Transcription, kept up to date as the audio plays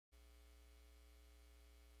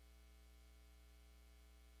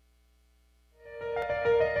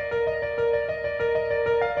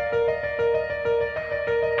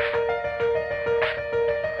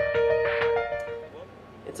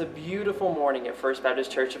beautiful morning at First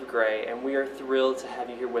Baptist Church of Gray, and we are thrilled to have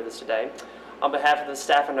you here with us today. On behalf of the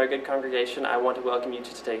staff and our good congregation, I want to welcome you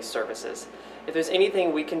to today's services. If there's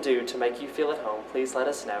anything we can do to make you feel at home, please let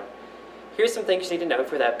us know. Here's some things you need to know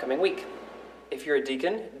for the upcoming week. If you're a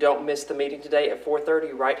deacon, don't miss the meeting today at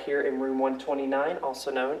 4:30 right here in room 129,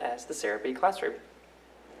 also known as the Sarah B. Classroom.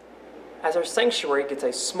 As our sanctuary gets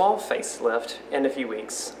a small facelift in a few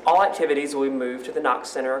weeks, all activities will be moved to the Knox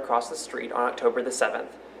Center across the street on October the 7th.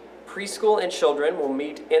 Preschool and children will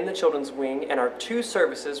meet in the children's wing, and our two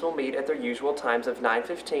services will meet at their usual times of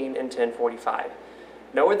 9:15 and 10:45.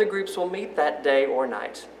 No other groups will meet that day or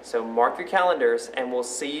night, so mark your calendars and we'll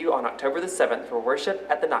see you on October the 7th for worship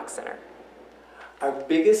at the Knox Center. Our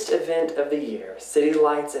biggest event of the year, City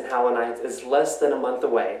Lights and Halloween Nights, is less than a month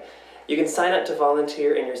away. You can sign up to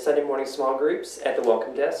volunteer in your Sunday morning small groups at the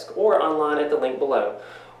welcome desk or online at the link below.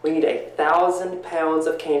 We need 1,000 pounds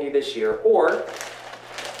of candy this year, or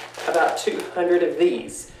about 200 of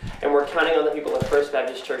these, and we're counting on the people at First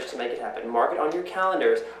Baptist Church to make it happen. Mark it on your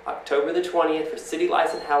calendars, October the 20th for City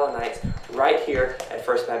Lights and Halloween Nights right here at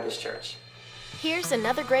First Baptist Church. Here's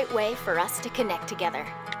another great way for us to connect together.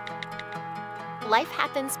 Life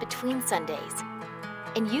happens between Sundays,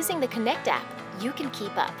 and using the Connect app, you can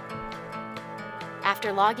keep up.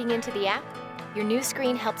 After logging into the app, your new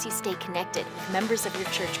screen helps you stay connected with members of your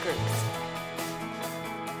church groups.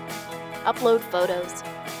 Upload photos.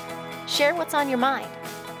 Share what's on your mind.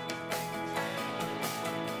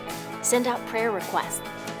 Send out prayer requests.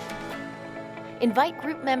 Invite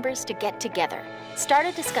group members to get together, start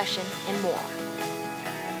a discussion, and more.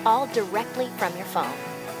 All directly from your phone.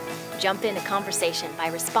 Jump in a conversation by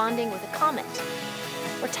responding with a comment,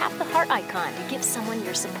 or tap the heart icon to give someone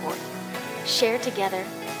your support. Share together,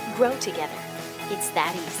 grow together. It's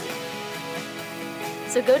that easy.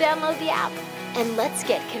 So go download the app and let's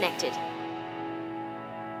get connected.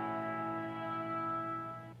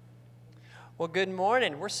 Well, good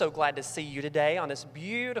morning. We're so glad to see you today on this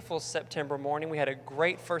beautiful September morning. We had a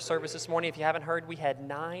great first service this morning. If you haven't heard, we had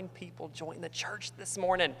 9 people join the church this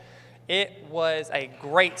morning. It was a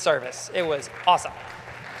great service. It was awesome.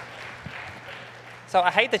 So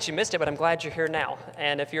I hate that you missed it, but I'm glad you're here now.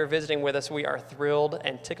 And if you're visiting with us, we are thrilled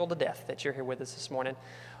and tickled to death that you're here with us this morning.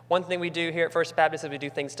 One thing we do here at First Baptist is we do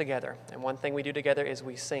things together. And one thing we do together is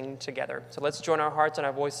we sing together. So let's join our hearts and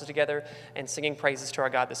our voices together in singing praises to our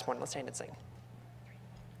God this morning. Let's stand and sing.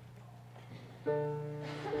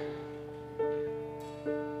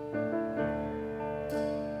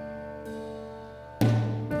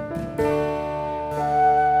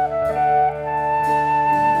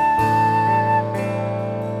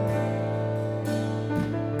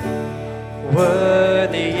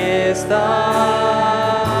 Worthy is the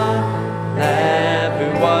Lamb who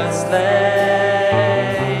was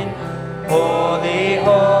slain. Holy,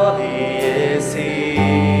 holy is He.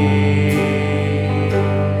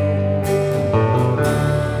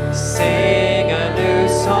 Sing a new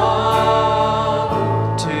song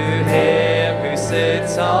to Him who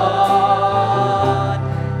sits on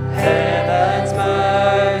heaven's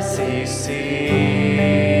mercy seat.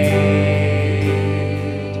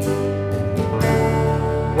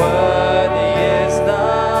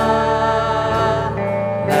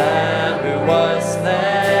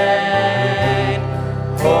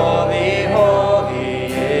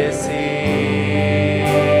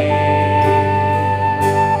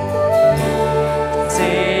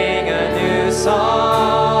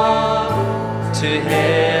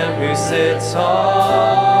 Sits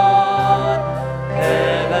on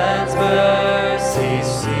heaven's mercy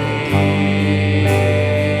seat.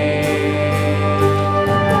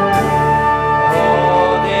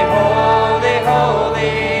 Holy, holy,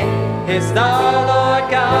 holy is the Lord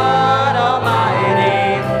God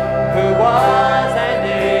Almighty, who was and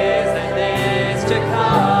is to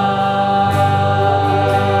come.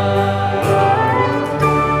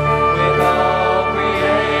 With all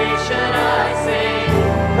creation I sing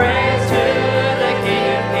praise to the King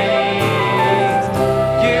of Kings.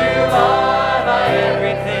 You are my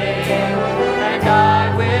everything, and I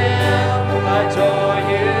will adore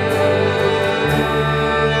you.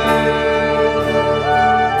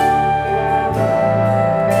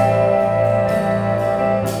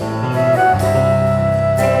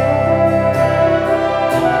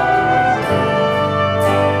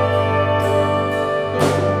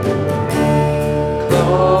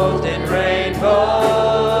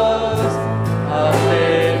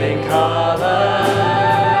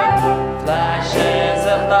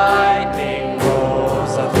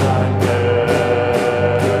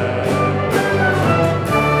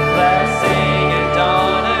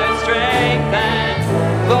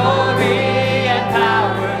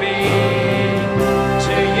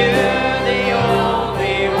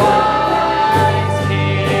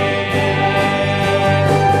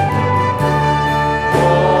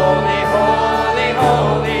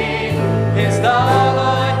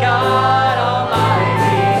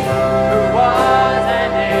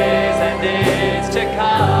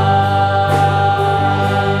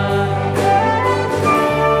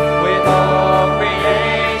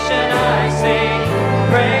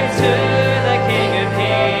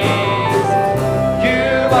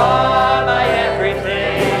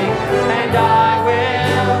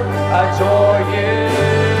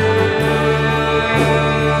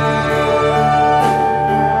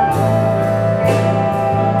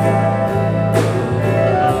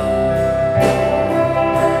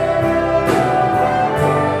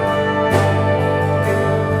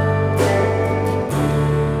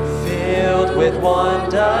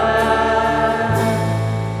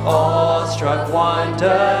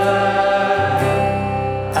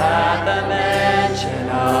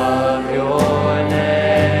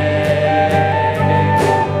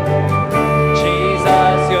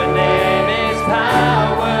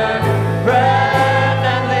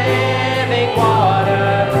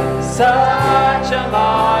 such a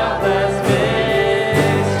marvelous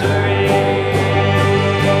mystery.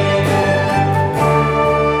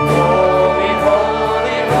 Holy,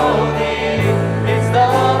 holy, holy, it's the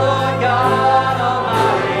Lord God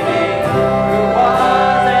Almighty, who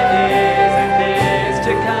was and is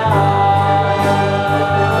to come.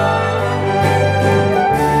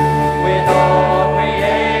 With all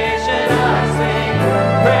creation I sing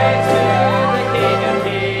praise to the King of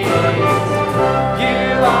Kings. You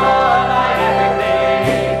are my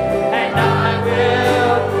everything, and I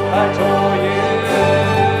will adore you.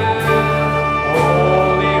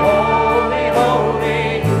 Holy, holy, holy,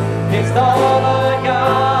 it's the Lord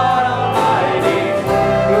God Almighty,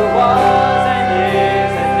 who was and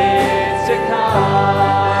is to come.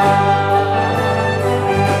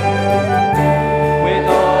 With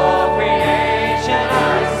all creation I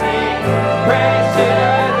sing praise to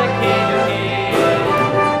the King of Kings.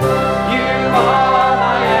 You are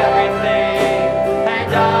my everything,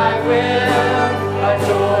 and I will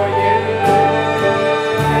adore you.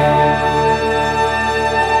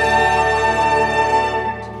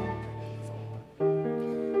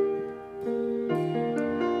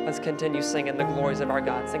 Let's continue singing the glories of our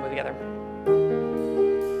God. Sing together.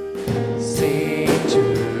 Sing to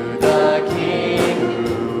the King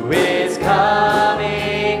who is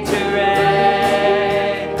coming to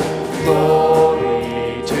reign.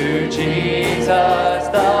 Glory to Jesus,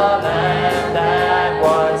 the Lamb that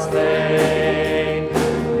was slain.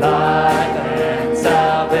 Life and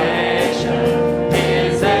salvation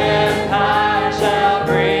his empire shall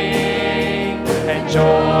bring, and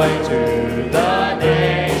joy to the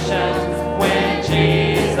nations when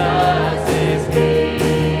Jesus is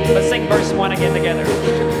King. Let's sing verse 1 again together.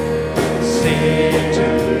 Sing to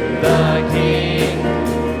the King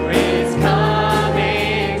who is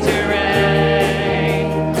coming to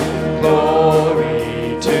reign.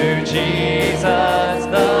 Glory to Jesus,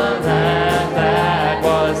 the Lamb that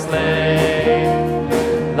was slain.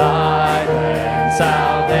 Life and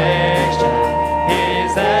salvation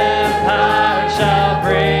his empire shall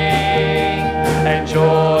bring, and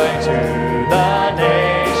joy to the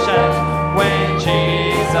nations when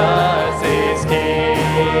Jesus is King.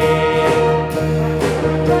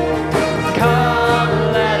 Come,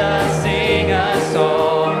 let us sing a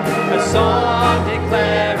song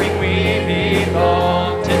declaring we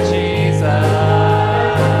belong to Jesus.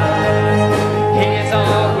 He is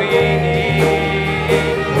all we need.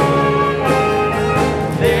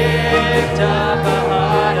 Lift up a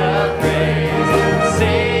heart of praise,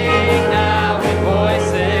 sing now with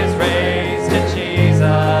voices raised to Jesus.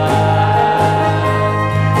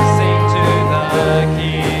 Sing to the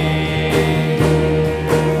King,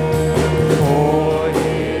 for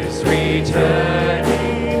his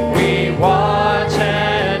returning we watch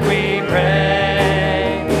and we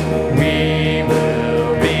pray. We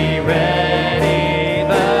will be ready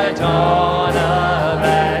the dawn of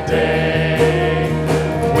that day.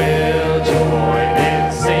 We'll join in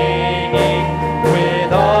singing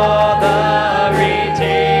with all the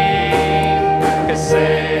redeemed, 'cause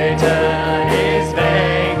Satan is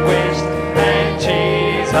vanquished and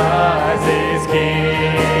Jesus is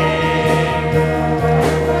King.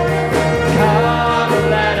 Come,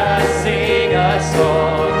 let us sing a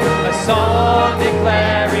song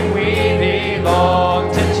declaring we belong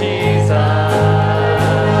to Jesus.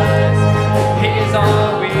 He is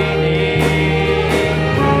all we need.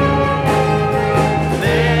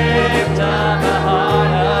 Lift up a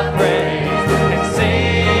heart of praise and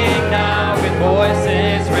sing now with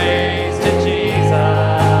voices raised to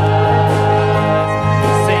Jesus.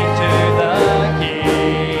 Sing to the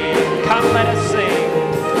King. Come, let us sing.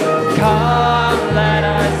 Come, let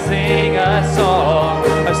us sing a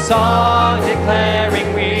song declaring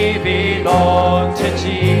we belong to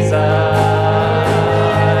Jesus.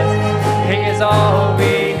 He is all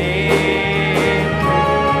we need.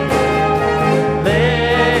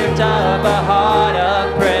 Lift up a heart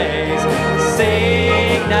of praise,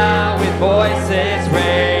 sing now with voices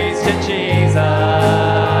raised to Jesus.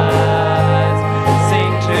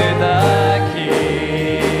 Sing to the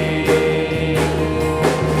King.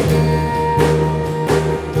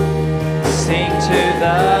 Sing to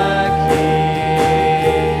the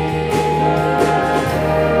King.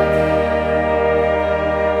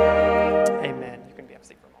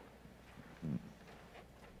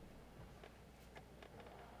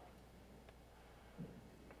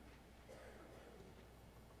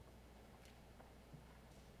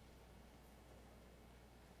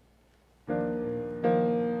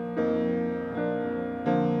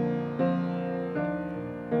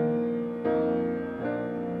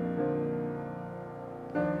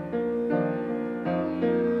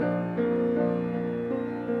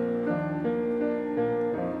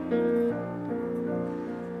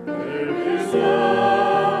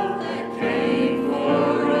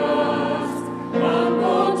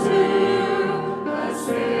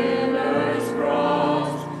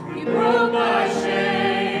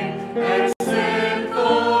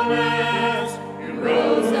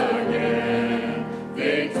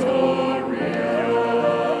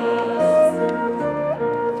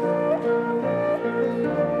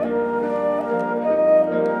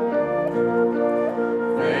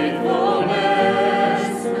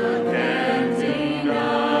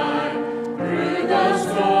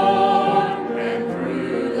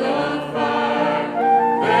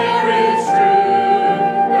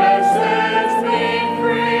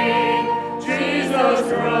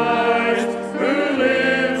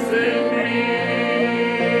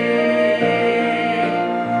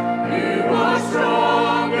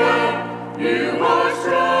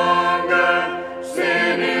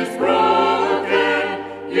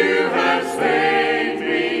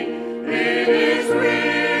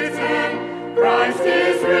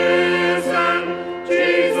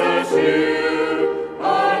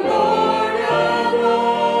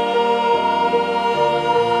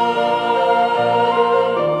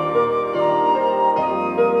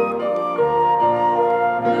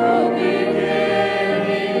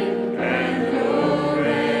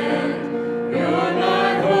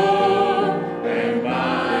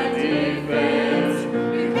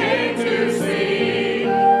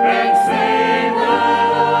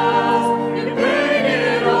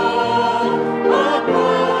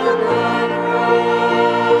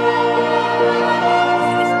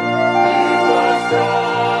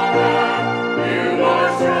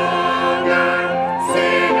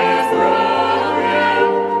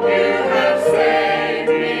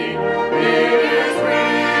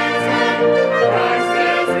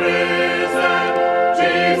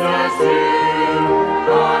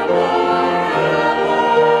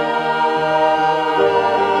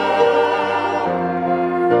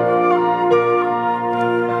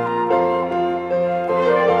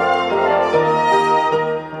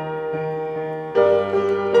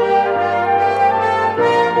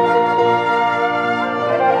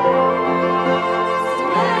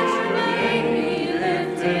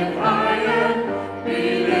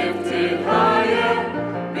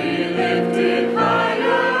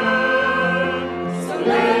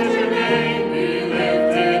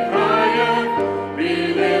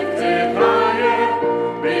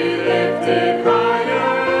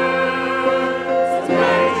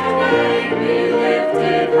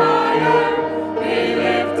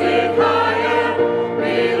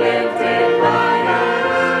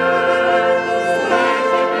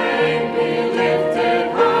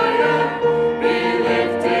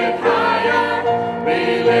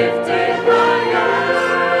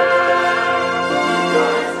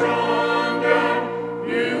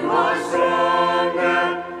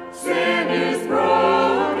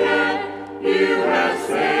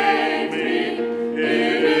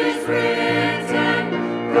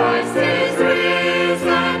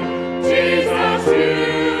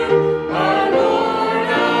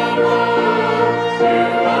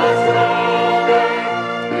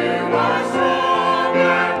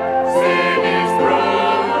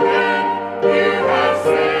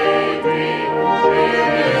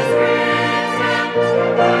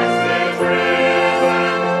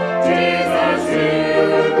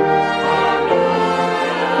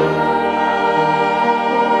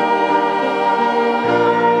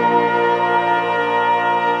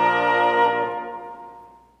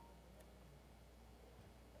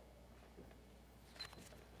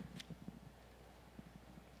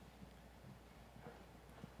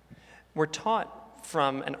 We're taught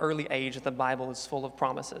from an early age that the Bible is full of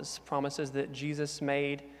promises, promises that Jesus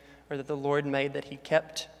made or that the Lord made that he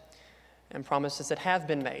kept, and promises that have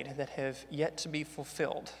been made that have yet to be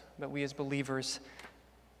fulfilled. But we as believers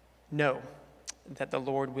know that the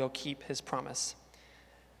Lord will keep his promise.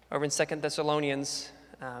 Over in 2 Thessalonians,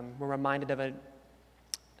 we're reminded of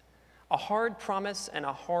a hard promise and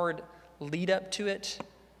a hard lead up to it,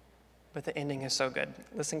 but the ending is so good.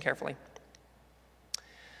 Listen carefully.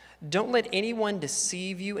 Don't let anyone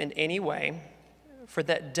deceive you in any way, for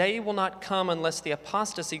that day will not come unless the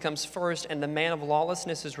apostasy comes first and the man of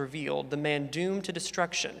lawlessness is revealed, the man doomed to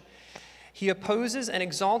destruction. He opposes and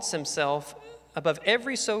exalts himself above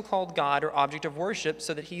every so-called God or object of worship,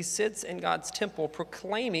 so that he sits in God's temple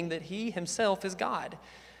proclaiming that he himself is God.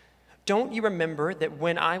 Don't you remember that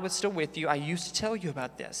when I was still with you, I used to tell you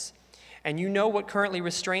about this? And you know what currently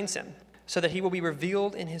restrains him, so that he will be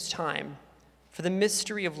revealed in his time. For the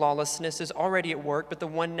mystery of lawlessness is already at work, but the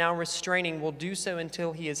one now restraining will do so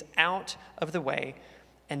until he is out of the way,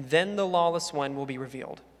 and then the lawless one will be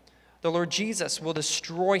revealed. The Lord Jesus will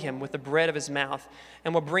destroy him with the breath of his mouth,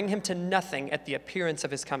 and will bring him to nothing at the appearance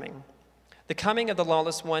of his coming. The coming of the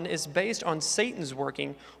lawless one is based on Satan's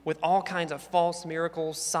working with all kinds of false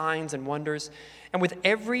miracles, signs, and wonders, and with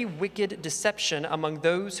every wicked deception among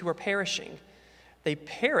those who are perishing. They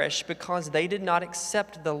perish because they did not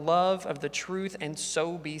accept the love of the truth and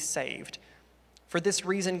so be saved. For this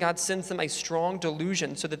reason, God sends them a strong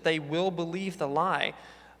delusion so that they will believe the lie,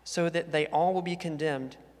 so that they all will be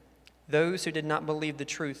condemned, those who did not believe the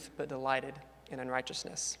truth but delighted in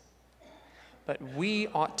unrighteousness. But we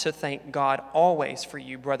ought to thank God always for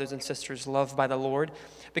you, brothers and sisters loved by the Lord,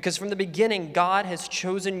 because from the beginning God has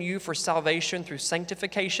chosen you for salvation through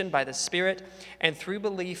sanctification by the Spirit and through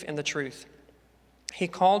belief in the truth. He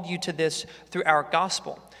called you to this through our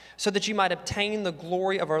gospel, so that you might obtain the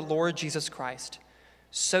glory of our Lord Jesus Christ.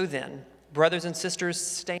 So then, brothers and sisters,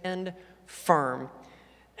 stand firm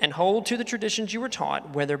and hold to the traditions you were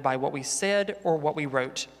taught, whether by what we said or what we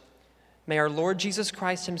wrote. May our Lord Jesus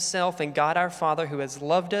Christ himself and God our Father, who has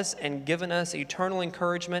loved us and given us eternal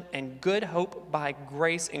encouragement and good hope by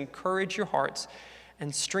grace, encourage your hearts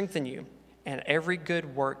and strengthen you in every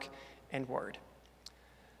good work and word.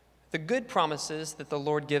 The good promises that the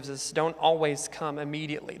Lord gives us don't always come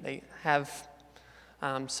immediately. They have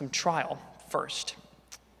some trial first.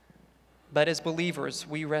 But as believers,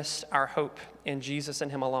 we rest our hope in Jesus and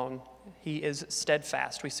him alone. He is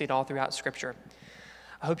steadfast. We see it all throughout Scripture.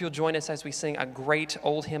 I hope you'll join us as we sing a great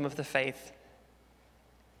old hymn of the faith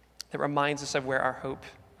that reminds us of where our hope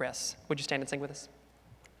rests. Would you stand and sing with us?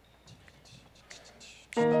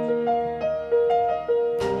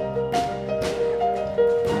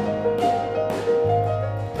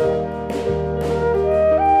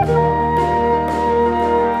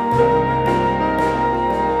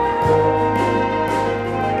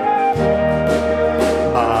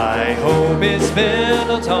 Is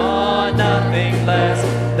built on nothing less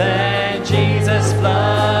than Jesus'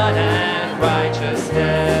 blood and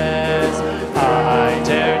righteousness. I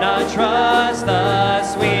dare not trust the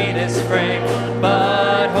sweetest frame,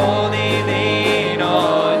 but wholly lean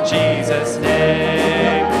on Jesus'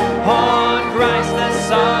 name. On Christ the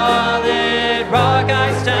solid rock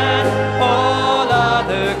I stand, all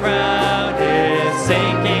other ground is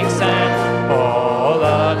sinking sand, all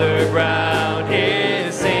other ground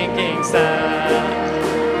is sinking sand.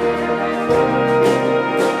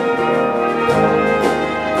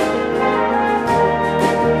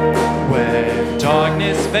 When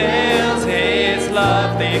darkness veils his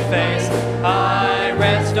lovely face, I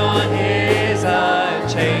rest on his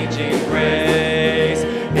unchanging grace.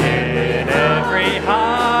 In every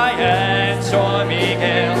high and stormy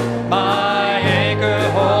gale, my anchor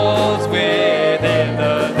holds within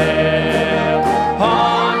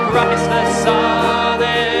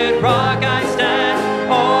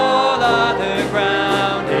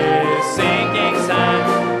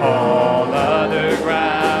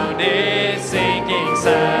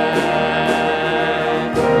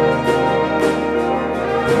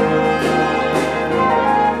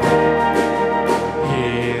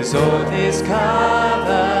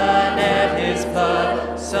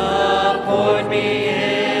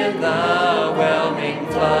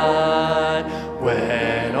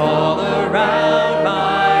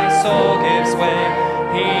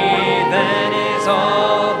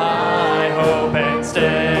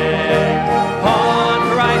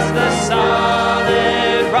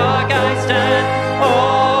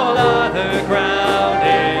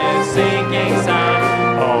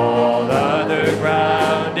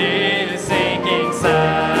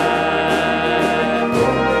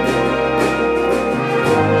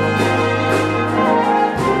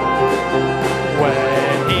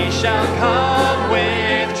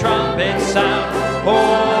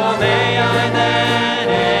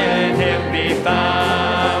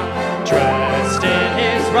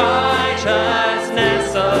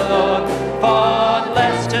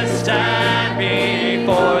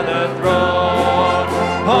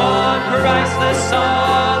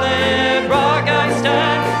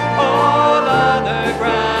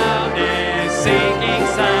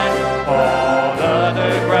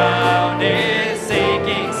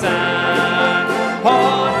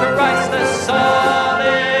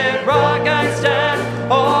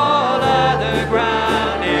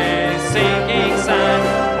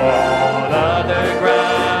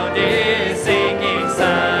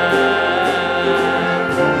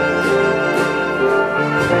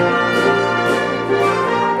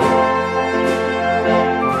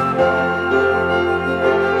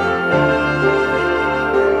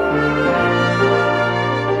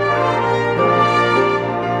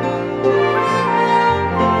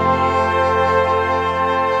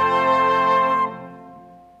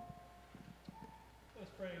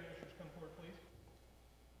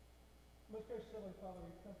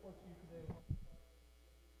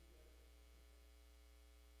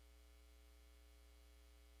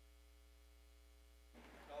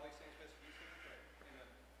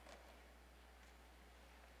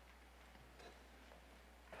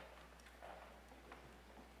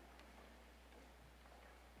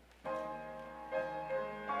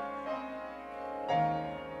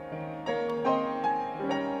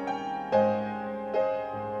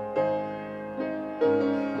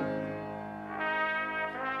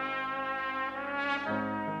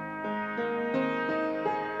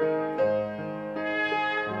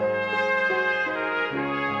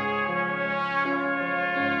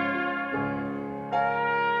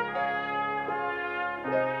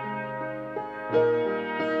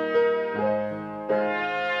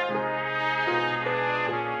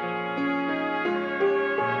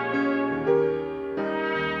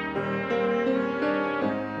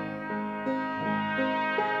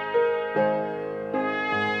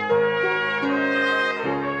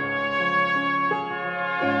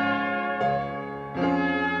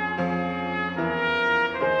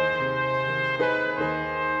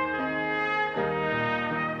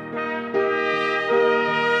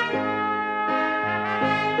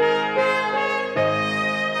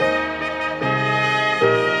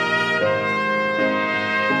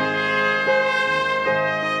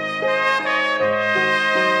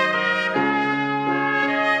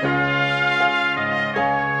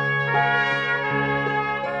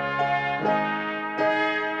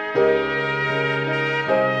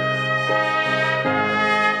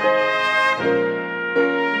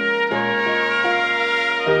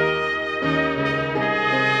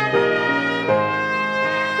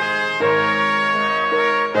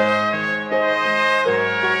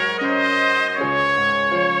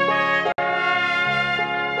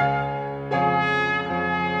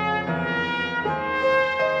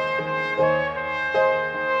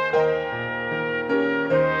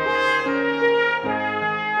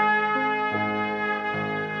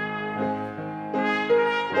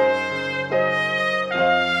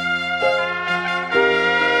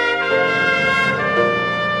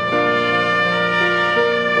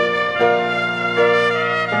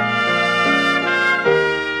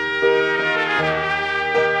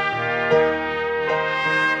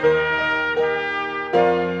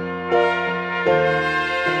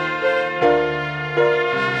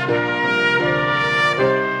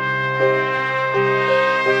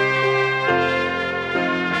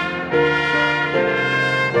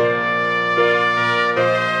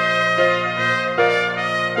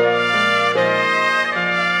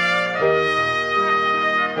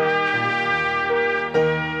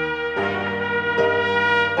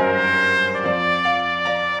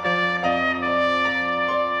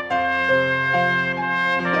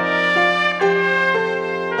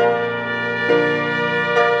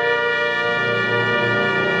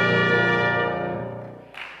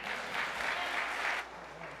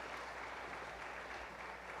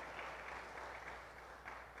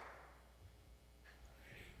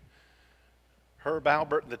Herb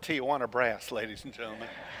Albert and the Tijuana Brass, ladies and gentlemen.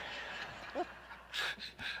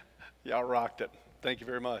 Y'all rocked it. Thank you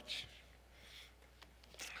very much.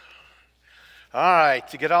 All right,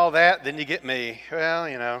 you get all that, then you get me. Well,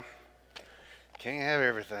 you know, can't have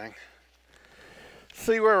everything.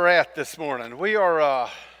 See where we're at this morning. We are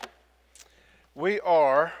in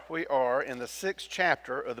the 6th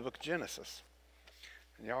chapter of the book of Genesis.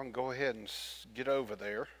 And y'all can go ahead and get over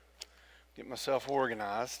there, get myself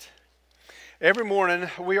organized. Every morning,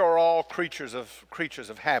 we are all creatures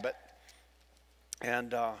of habit.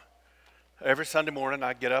 And every Sunday morning,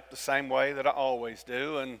 I get up the same way that I always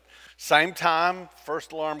do. And same time,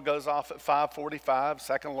 first alarm goes off at 5:45,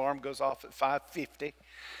 second alarm goes off at 5:50.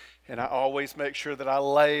 And I always make sure that I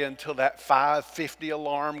lay until that 5:50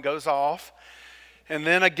 alarm goes off. And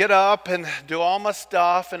then I get up and do all my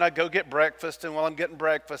stuff, and I go get breakfast. And while I'm getting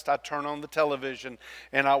breakfast, I turn on the television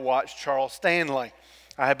and I watch Charles Stanley.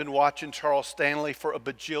 I have been watching Charles Stanley for a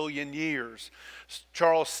bajillion years.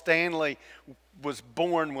 Charles Stanley was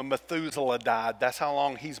born when Methuselah died. That's how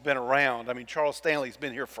long he's been around. I mean, Charles Stanley's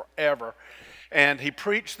been here forever. And he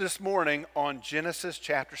preached this morning on Genesis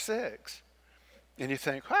chapter 6. And you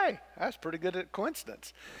think, hey, that's pretty good at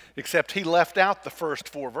coincidence. Except he left out the first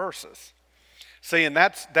 4 verses. See, and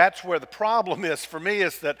that's where the problem is for me,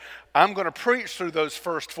 is that I'm going to preach through those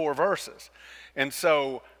first 4 verses. And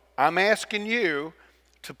so I'm asking you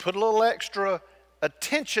to put a little extra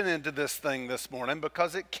attention into this thing this morning,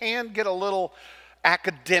 because it can get a little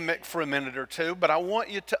academic for a minute or two, but I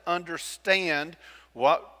want you to understand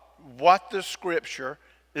what the Scripture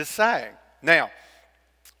is saying. Now,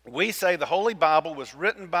 we say the Holy Bible was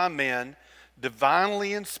written by men,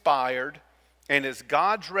 divinely inspired, and is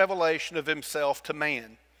God's revelation of himself to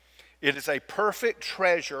man. It is a perfect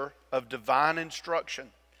treasure of divine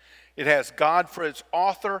instruction. It has God for its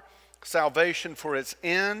author, salvation for its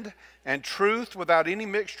end, and truth without any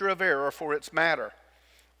mixture of error for its matter.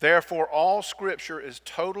 Therefore, all Scripture is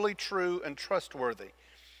totally true and trustworthy.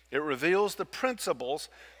 It reveals the principles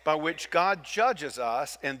by which God judges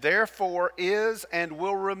us, and therefore is and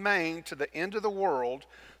will remain to the end of the world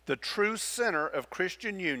the true center of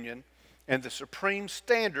Christian union and the supreme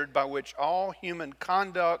standard by which all human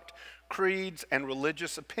conduct, creeds, and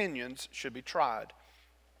religious opinions should be tried.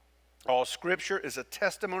 All Scripture is a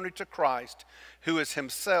testimony to Christ, who is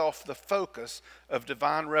himself the focus of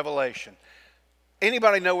divine revelation.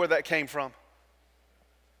 Anybody know where that came from?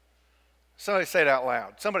 Somebody say it out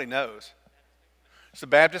loud. Somebody knows. It's the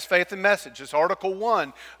Baptist Faith and Message. It's Article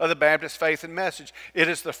 1 of the Baptist Faith and Message. It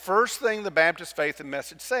is the first thing the Baptist Faith and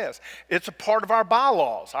Message says. It's a part of our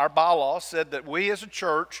bylaws. Our bylaws said that we as a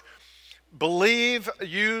church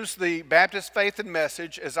use the Baptist Faith and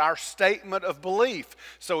Message as our statement of belief.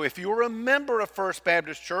 So if you're a member of First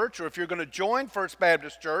Baptist Church, or if you're going to join First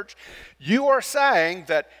Baptist Church, you are saying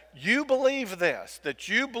that you believe this, that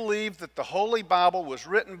you believe that the Holy Bible was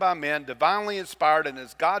written by men, divinely inspired, and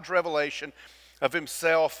is God's revelation of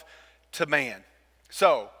himself to man.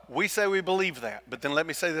 So we say we believe that, but then let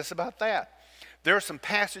me say this about that. There are some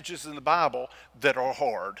passages in the Bible that are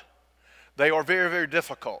hard. They are very, very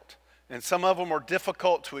difficult. And some of them are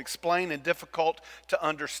difficult to explain and difficult to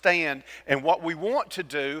understand. And what we want to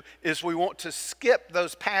do is we want to skip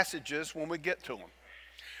those passages when we get to them.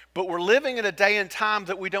 But we're living in a day and time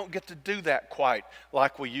that we don't get to do that quite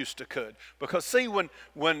like we used to could. Because see, when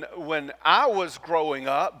I was growing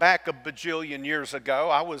up, back a bajillion years ago,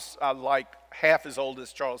 I was like half as old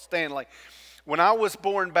as Charles Stanley. When I was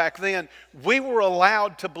born back then, we were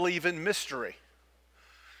allowed to believe in mystery.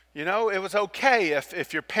 You know, it was okay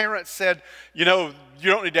if your parents said, you know,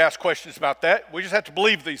 you don't need to ask questions about that. We just have to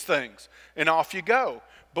believe these things, and off you go.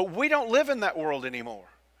 But we don't live in that world anymore.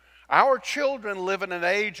 Our children live in an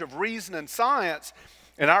age of reason and science,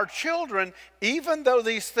 and our children, even though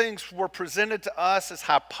these things were presented to us as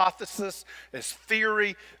hypothesis, as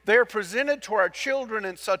theory, they're presented to our children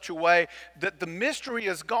in such a way that the mystery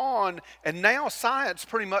is gone, and now science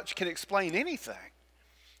pretty much can explain anything.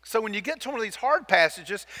 So when you get to one of these hard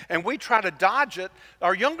passages and we try to dodge it,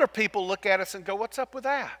 our younger people look at us and go, what's up with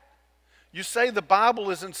that? You say the Bible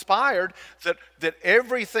is inspired, that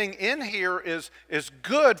everything in here is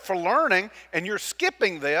good for learning, and you're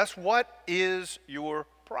skipping this. What is your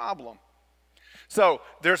problem? So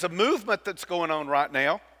there's a movement that's going on right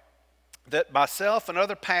now that myself and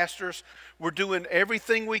other pastors, we're doing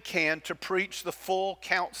everything we can to preach the full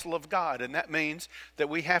counsel of God. And that means that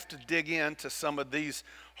we have to dig into some of these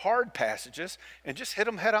hard passages and just hit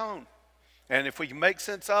them head on. And if we can make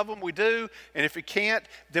sense of them, we do. And if we can't,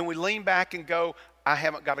 then we lean back and go, I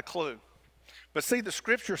haven't got a clue. But see, the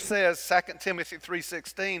Scripture says, 2 Timothy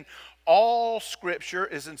 3:16, All Scripture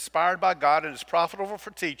is inspired by God and is profitable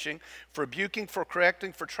for teaching, for rebuking, for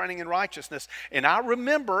correcting, for training in righteousness. And I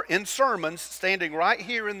remember in sermons standing right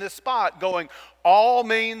here in this spot going, all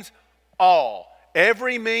means all.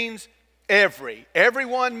 Every means every.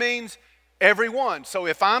 Everyone means everyone. So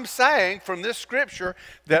if I'm saying from this Scripture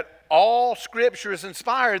that all Scripture is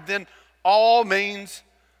inspired, then all means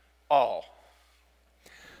all.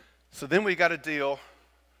 So then we got to deal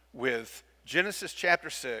with Genesis chapter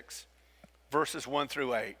 6, verses 1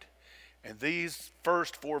 through 8. And these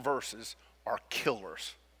first 4 verses are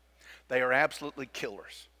killers. They are absolutely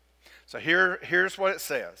killers. So here's what it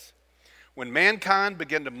says. When mankind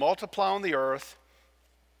began to multiply on the earth,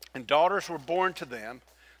 and daughters were born to them,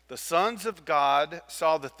 the sons of God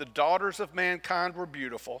saw that the daughters of mankind were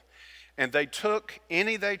beautiful, and they took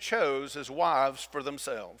any they chose as wives for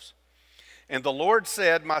themselves. And the Lord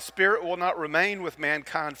said, my spirit will not remain with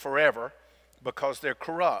mankind forever, because they're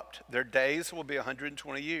corrupt. Their days will be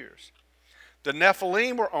 120 years. The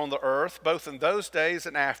Nephilim were on the earth, both in those days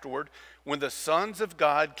and afterward, when the sons of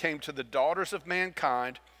God came to the daughters of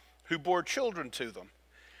mankind, who bore children to them.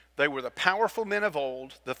 They were the powerful men of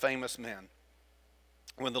old, the famous men.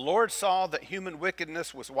 When the Lord saw that human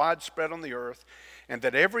wickedness was widespread on the earth, and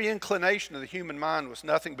that every inclination of the human mind was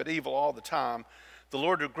nothing but evil all the time, the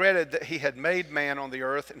Lord regretted that he had made man on the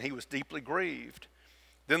earth, and he was deeply grieved.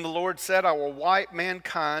 Then the Lord said, I will wipe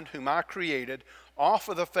mankind, whom I created, off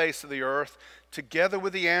of the face of the earth, together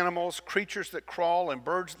with the animals, creatures that crawl, and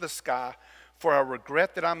birds of the sky, for I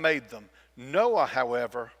regret that I made them. Noah,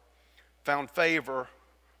 however, found favor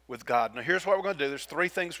with God. Now here's what we're going to do. There's 3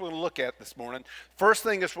 things we're going to look at this morning. First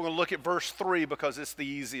thing is we're going to look at verse 3 because it's the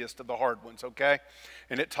easiest of the hard ones, okay?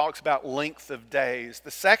 And it talks about length of days.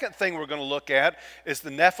 The second thing we're going to look at is the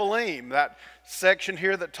Nephilim, that section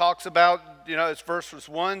here that talks about, it's verses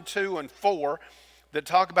 1, 2, and 4 that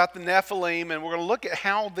talk about the Nephilim, and we're going to look at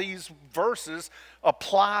how these verses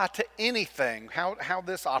apply to anything, how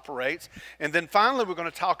this operates. And then finally, we're going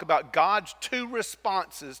to talk about God's 2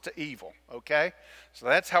 responses to evil, okay? So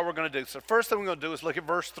that's how we're going to do. So first thing we're going to do is look at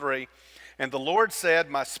verse 3. And the Lord said,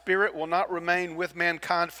 my spirit will not remain with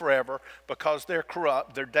mankind forever, because they're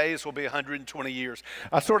corrupt. Their days will be 120 years.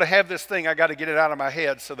 I sort of have this thing, I got to get it out of my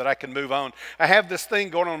head so that I can move on. I have this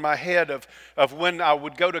thing going on in my head of when I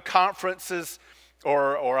would go to conferences,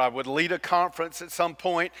 or I would lead a conference at some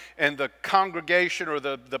point, and the congregation or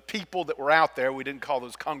the people that were out there, we didn't call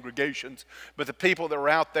those congregations, but the people that were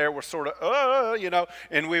out there were sort of,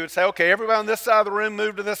 and we would say, okay, everybody on this side of the room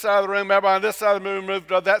move to this side of the room, everybody on this side of the room move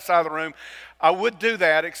to that side of the room. I would do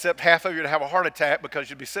that, except half of you would have a heart attack because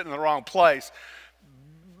you'd be sitting in the wrong place.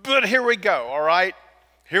 But here we go, all right?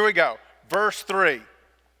 Here we go. Verse 3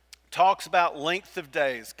 talks about length of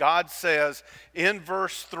days. God says in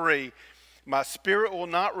verse 3, my spirit will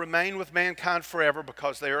not remain with mankind forever,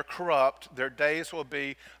 because they are corrupt. Their days will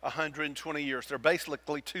be 120 years. There are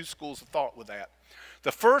basically 2 schools of thought with that.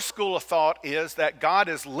 The first school of thought is that God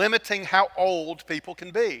is limiting how old people can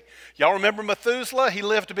be. Y'all remember Methuselah? He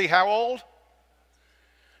lived to be how old?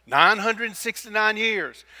 969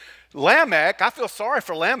 years. Lamech, I feel sorry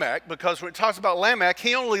for Lamech, because when it talks about Lamech,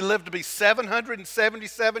 he only lived to be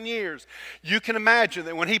 777 years. You can imagine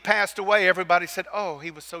that when he passed away, everybody said, oh, he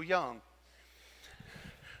was so young.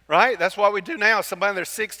 Right? That's what we do now. Somebody in their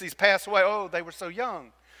 60s pass away. Oh, they were so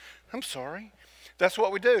young. I'm sorry. That's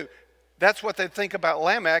what we do. That's what they think about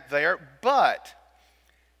Lamech there. But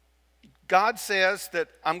God says that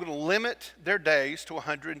I'm going to limit their days to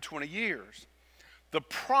 120 years. The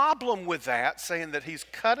problem with that, saying that he's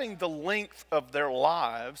cutting the length of their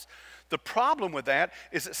lives, the problem with that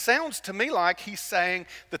is it sounds to me like he's saying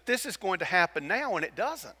that this is going to happen now, and it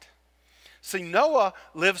doesn't. See, Noah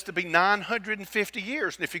lives to be 950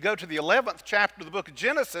 years. And if you go to the 11th chapter of the book of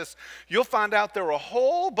Genesis, you'll find out there were a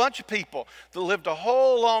whole bunch of people that lived a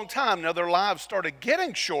whole long time. Now, their lives started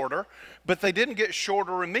getting shorter, but they didn't get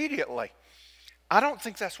shorter immediately. I don't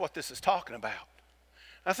think that's what this is talking about.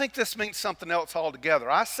 I think this means something else altogether.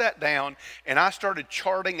 I sat down and I started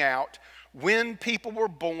charting out when people were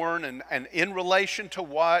born and in relation to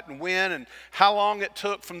what and when and how long it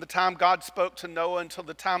took from the time God spoke to Noah until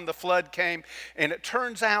the time the flood came. And it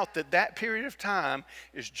turns out that that period of time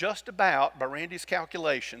is just about, by Randy's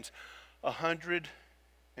calculations,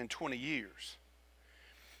 120 years.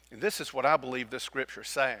 And this is what I believe this scripture is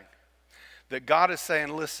saying. That God is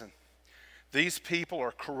saying, listen, these people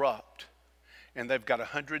are corrupt and they've got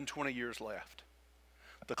 120 years left.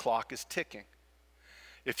 The clock is ticking.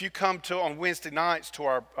 If you come on Wednesday nights to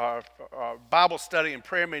our Bible study and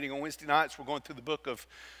prayer meeting on Wednesday nights, we're going through the book of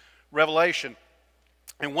Revelation.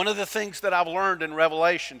 And one of the things that I've learned in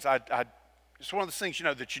Revelations, It's one of those things,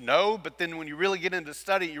 that you know, but then when you really get into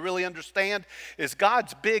study, you really understand, is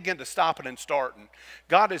God's big into stopping and starting.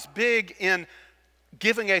 God is big in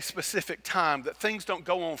giving a specific time, that things don't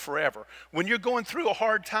go on forever. When you're going through a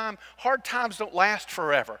hard times don't last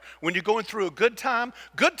forever. When you're going through a good times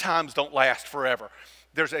don't last forever.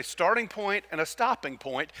 There's a starting point and a stopping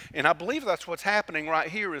point, and I believe that's what's happening right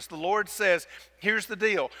here. Is the Lord says, here's the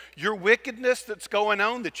deal. Your wickedness that's going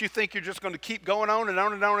on, that you think you're just going to keep going on and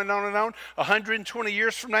on and on and on and on, 120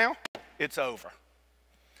 years from now, it's over.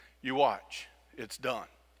 You watch. It's done.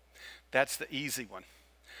 That's the easy one.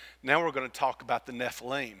 Now we're going to talk about the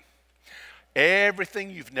Nephilim.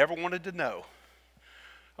 Everything you've never wanted to know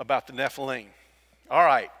about the Nephilim. All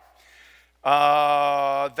right.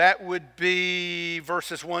 That would be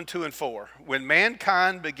verses 1, 2, and 4. When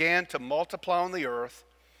mankind began to multiply on the earth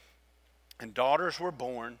and daughters were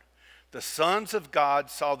born, the sons of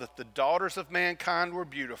God saw that the daughters of mankind were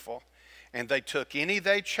beautiful, and they took any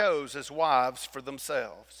they chose as wives for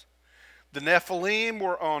themselves. The Nephilim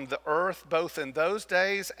were on the earth both in those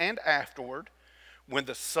days and afterward, when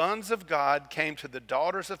the sons of God came to the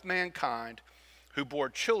daughters of mankind, who bore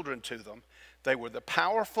children to them. They were the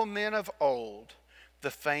powerful men of old,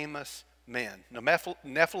 the famous men. Now,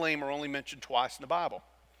 Nephilim are only mentioned twice in the Bible.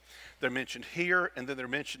 They're mentioned here, and then they're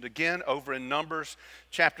mentioned again over in Numbers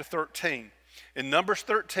chapter 13. In Numbers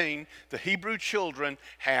 13, the Hebrew children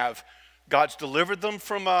God's delivered them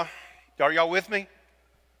from are y'all with me?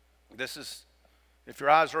 This is, if your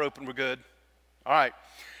eyes are open, we're good. All right.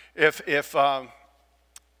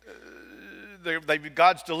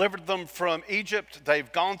 God's delivered them from Egypt. They've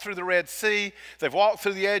gone through the Red Sea. They've walked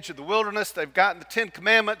through the edge of the wilderness. They've gotten the 10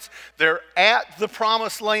 Commandments. They're at the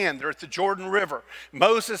Promised Land. They're at the Jordan River.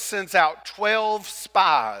 Moses sends out 12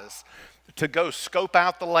 spies to go scope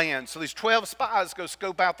out the land. So these 12 spies go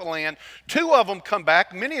scope out the land. 2 of them come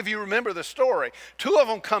back. Many of you remember the story. 2 of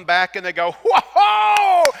them come back and they go,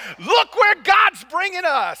 whoa, look where God's bringing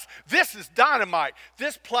us. This is dynamite.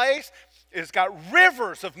 This place has got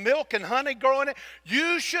rivers of milk and honey growing in it.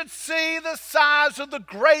 You should see the size of the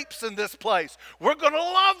grapes in this place. We're going to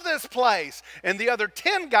love this place. And the other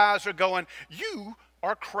 10 guys are going, you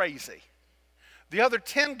are crazy. The other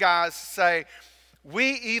 10 guys say,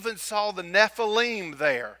 we even saw the Nephilim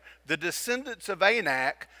there. The descendants of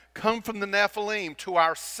Anak come from the Nephilim. To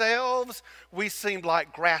ourselves, we seemed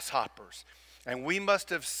like grasshoppers, and we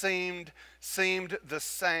must have seemed the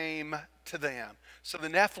same to them. So the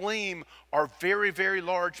Nephilim are very, very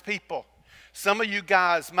large people. Some of you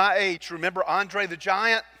guys my age remember Andre the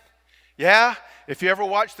Giant? Yeah? If you ever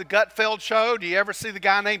watched the Gutfeld show, do you ever see the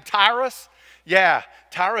guy named Tyrus? Yeah,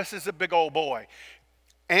 Tyrus is a big old boy.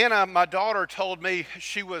 Anna, my daughter, told me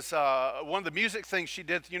she was, one of the music things she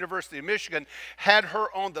did at the University of Michigan had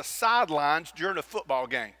her on the sidelines during a football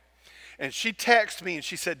game. And she texted me and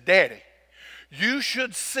she said, Daddy, you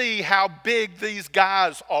should see how big these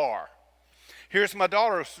guys are. Here's my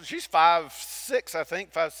daughter, she's 5'6", I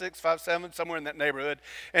think, 5'6", 5'7", somewhere in that neighborhood.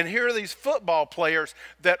 And here are these football players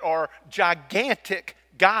that are gigantic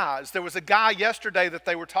guys. There was a guy yesterday that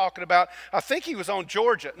they were talking about. I think he was on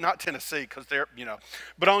Georgia, not Tennessee, because they're,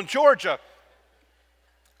 but on Georgia.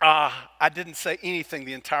 I didn't say anything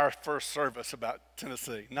the entire first service about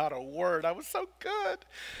Tennessee. Not a word. I was so good.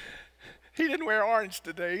 He didn't wear orange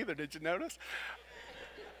today either, did you notice?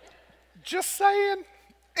 Just saying.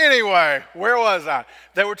 Anyway, where was I?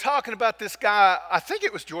 They were talking about this guy. I think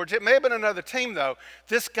it was Georgia. It may have been another team, though.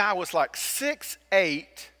 This guy was like 6'8",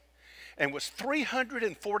 and was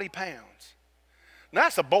 340 pounds. Now,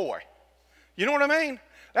 that's a boy. You know what I mean?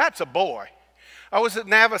 That's a boy. I was at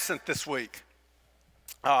Navicent this week.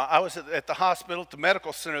 I was at the hospital, at the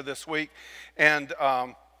medical center this week, and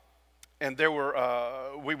there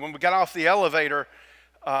were, when we got off the elevator,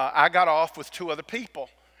 I got off with 2 other people.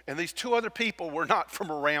 And these 2 other people were not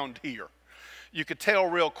from around here. You could tell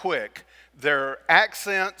real quick. Their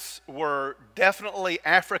accents were definitely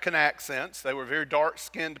African accents. They were very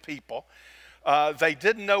dark-skinned people. They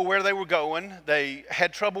didn't know where they were going. They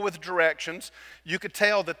had trouble with directions. You could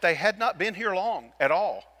tell that they had not been here long at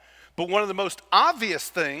all. But one of the most obvious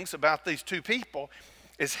things about these 2 people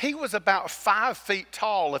is he was about 5 feet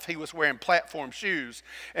tall if he was wearing platform shoes,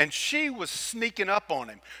 and she was sneaking up on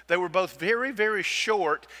him. They were both very, very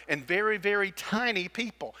short and very, very tiny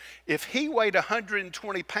people. If he weighed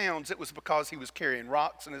 120 pounds, it was because he was carrying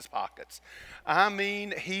rocks in his pockets. I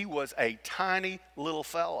mean, he was a tiny little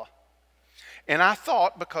fella. And I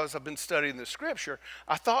thought, because I've been studying the scripture,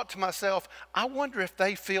 I thought to myself, I wonder if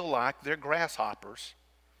they feel like they're grasshoppers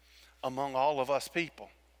among all of us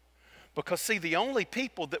people. Because, see, the only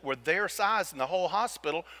people that were their size in the whole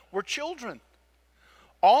hospital were children.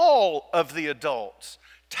 all of the adults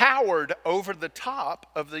towered over the top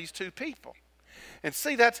of these two people. And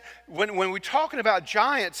see, that's when we're talking about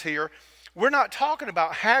giants here, we're not talking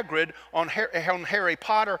about Hagrid on Harry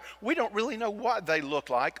Potter. We don't really know what they look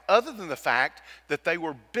like other than the fact that they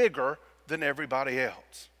were bigger than everybody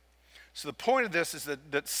else. So the point of this is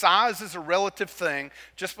that size is a relative thing.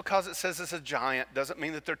 Just because it says it's a giant doesn't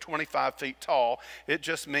mean that they're 25 feet tall. It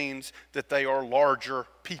just means that they are larger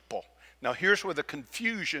people. Now here's where the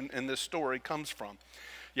confusion in this story comes from.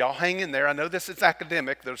 Y'all hang in there. I know this is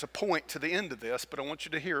academic. There's a point to the end of this, but I want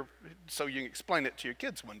you to hear so you can explain it to your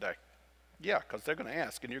kids one day. Yeah, because they're going to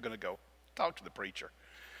ask and you're going to go, talk to the preacher.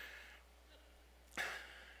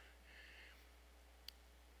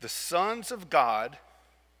 The sons of God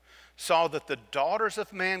saw that the daughters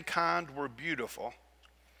of mankind were beautiful,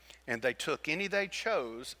 and they took any they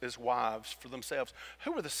chose as wives for themselves.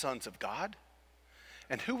 Who were the sons of God?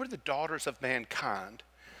 And who were the daughters of mankind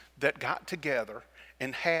that got together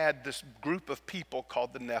and had this group of people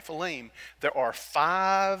called the Nephilim? There are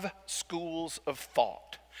 5 schools of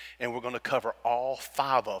thought, and we're going to cover all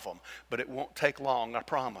 5 of them, but it won't take long, I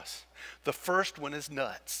promise. The first one is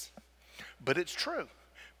nuts, but it's true.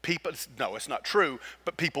 No, it's not true,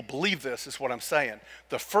 but people believe this is what I'm saying.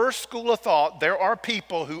 The first school of thought, there are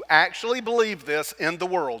people who actually believe this in the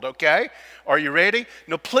world, okay? Are you ready?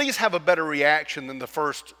 Now, please have a better reaction than the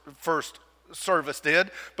first service did,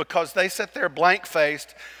 because they sat there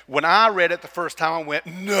blank-faced. When I read it the first time, I went,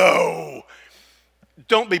 no.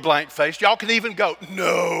 Don't be blank-faced. Y'all can even go,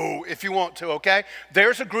 no, if you want to, okay?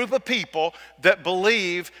 There's a group of people that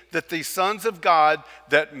believe that the sons of God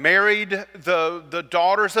that married the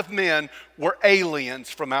daughters of men were aliens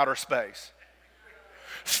from outer space.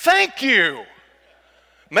 Thank you.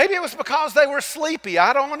 Maybe it was because they were sleepy.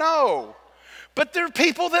 I don't know. But there are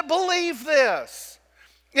people that believe this.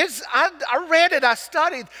 I read it, I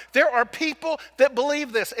studied. There are people that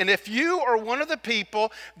believe this. And if you are one of the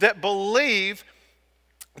people that believe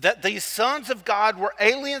that these sons of God were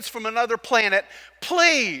aliens from another planet,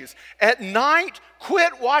 please, at night,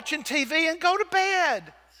 quit watching TV and go to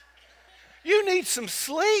bed. You need some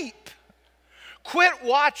sleep. Quit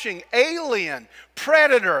watching Alien,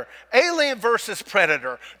 Predator, Alien versus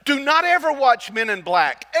Predator. Do not ever watch Men in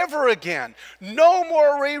Black ever again. No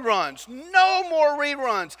more reruns. No more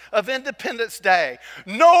reruns of Independence Day.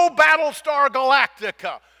 No Battlestar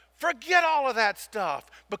Galactica. Forget all of that stuff,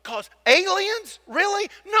 because aliens? Really?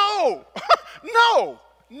 No. No.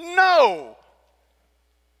 No.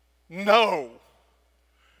 No.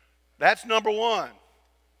 That's number one.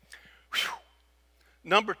 Whew.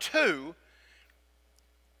 Number two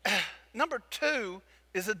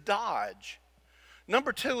is a dodge.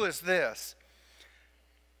 Number two is this.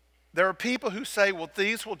 There are people who say, well,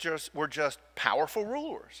 these were just powerful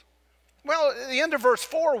rulers. Well, the end of verse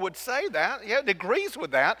 4 would say that. Yeah, it agrees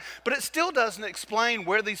with that, but it still doesn't explain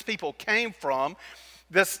where these people came from.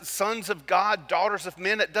 This sons of God, daughters of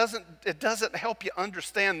men, it doesn't help you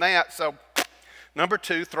understand that. So number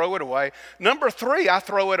two, throw it away. Number three, I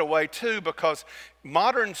throw it away too, because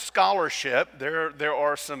modern scholarship, there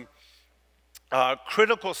are some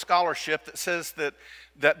critical scholarship that says that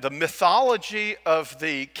the mythology of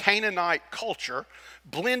the Canaanite culture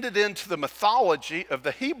blended into the mythology of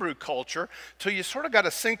the Hebrew culture till you sort of got a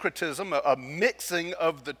syncretism, a mixing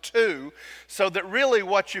of the two, so that really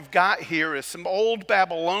what you've got here is some old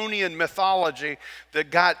Babylonian mythology that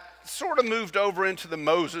got sort of moved over into the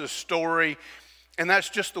Moses story, and that's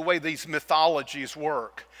just the way these mythologies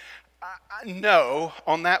work. No,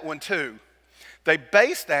 on that one too. They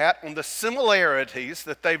base that on the similarities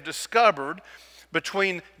that they've discovered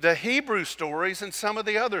between the Hebrew stories and some of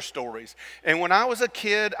the other stories. And when I was a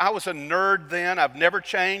kid, I was a nerd then. I've never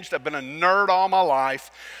changed. I've been a nerd all my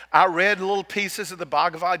life. I read little pieces of the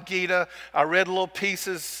Bhagavad Gita. I read little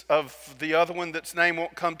pieces of the other one that's name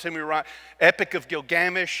won't come to me right, Epic of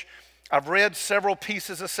Gilgamesh. I've read several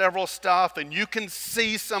pieces of several stuff, and you can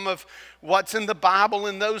see some of what's in the Bible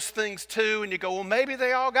in those things too, and you go, well, maybe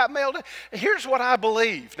they all got mailed in. Here's what I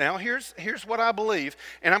believe. Now, here's what I believe,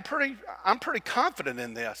 and I'm pretty confident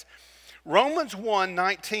in this. Romans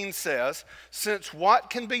 1:19 says, since what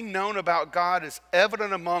can be known about God is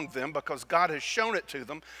evident among them because God has shown it to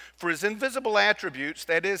them, for his invisible attributes,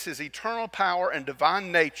 that is his eternal power and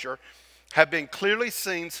divine nature, have been clearly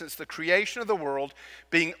seen since the creation of the world,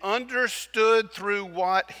 being understood through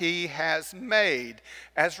what he has made.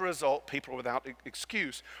 As a result, people are without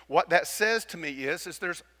excuse. What that says to me is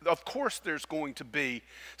of course there's going to be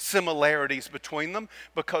similarities between them,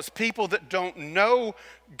 because people that don't know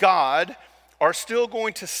God are still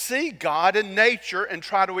going to see God in nature and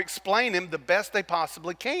try to explain him the best they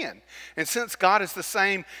possibly can. And since God is the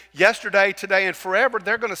same yesterday, today, and forever,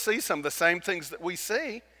 they're going to see some of the same things that we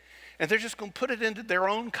see. And they're just going to put it into their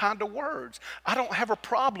own kind of words. I don't have a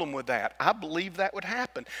problem with that. I believe that would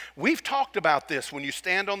happen. We've talked about this. When you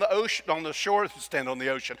stand on the ocean, on the shore, stand on the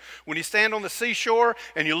ocean. When you stand on the seashore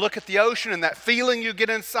and you look at the ocean and that feeling you get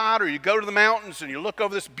inside, or you go to the mountains and you look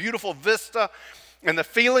over this beautiful vista and the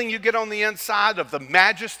feeling you get on the inside of the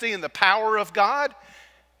majesty and the power of God,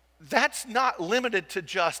 that's not limited to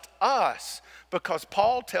just us. Because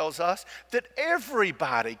Paul tells us that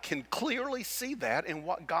everybody can clearly see that in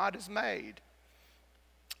what God has made.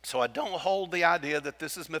 So I don't hold the idea that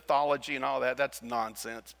this is mythology and all that. That's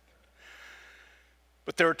nonsense.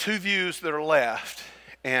 But there are two views that are left,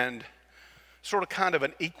 and sort of kind of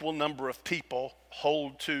an equal number of people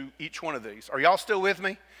hold to each one of these. Are y'all still with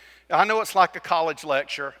me? I know it's like a college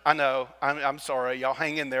lecture. I know. I'm sorry. Y'all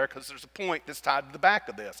hang in there, because there's a point that's tied to the back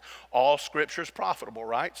of this. All Scripture is profitable,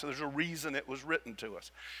 right? So there's a reason it was written to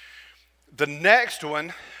us. The next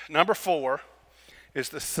one, number 4, is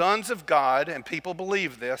the sons of God, and people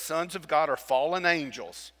believe this. Sons of God are fallen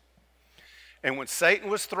angels. And when Satan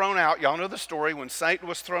was thrown out, y'all know the story, when Satan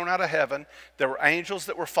was thrown out of heaven, there were angels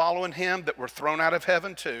that were following him that were thrown out of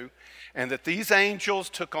heaven too. And that these angels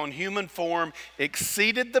took on human form,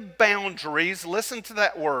 exceeded the boundaries, listen to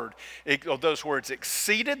that word, those words,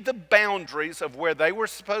 exceeded the boundaries of where they were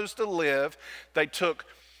supposed to live. They took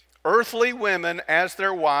earthly women as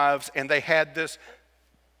their wives, and they had these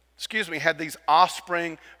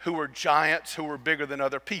offspring who were giants, who were bigger than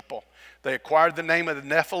other people. They acquired the name of the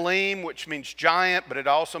Nephilim, which means giant, but it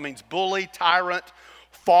also means bully, tyrant,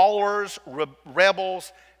 followers,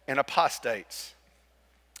 rebels, and apostates.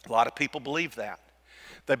 A lot of people believe that.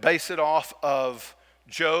 They base it off of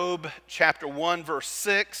Job chapter 1, verse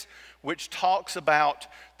 6, which talks about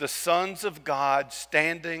the sons of God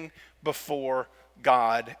standing before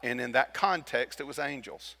God, and in that context, it was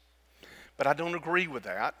angels. But I don't agree with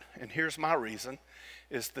that, and here's my reason,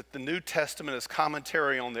 is that the New Testament is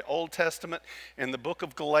commentary on the Old Testament. In the book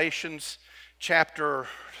of Galatians, chapter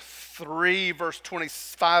 3, verse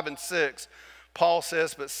 25 and 6, Paul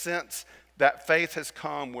says, but since that faith has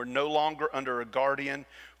come, we're no longer under a guardian,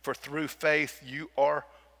 for through faith you are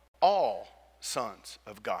all sons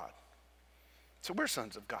of God. So we're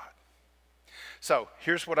sons of God. So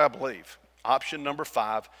here's what I believe. Option number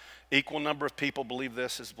 5, equal number of people believe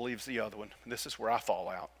this as believes the other one. This is where I fall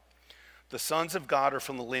out. The sons of God are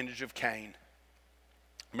from the lineage of Cain.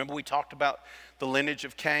 Remember we talked about the lineage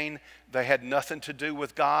of Cain? They had nothing to do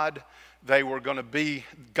with God. They were going to be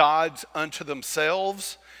gods unto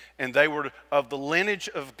themselves, and they were of the lineage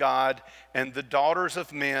of God, and the daughters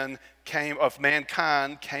of mankind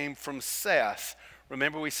came from Seth.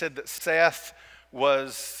 Remember we said that Seth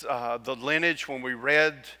was the lineage when we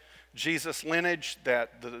read Jesus' lineage,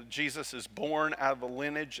 that Jesus is born out of the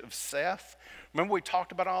lineage of Seth. Remember we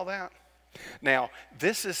talked about all that? Now,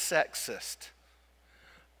 this is sexist.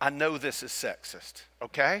 I know this is sexist,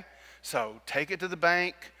 okay? So take it to the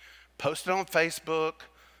bank, post it on Facebook,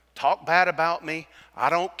 talk bad about me. I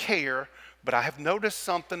don't care, but I have noticed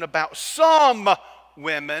something about some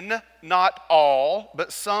women, not all,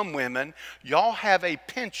 but some women. Y'all have a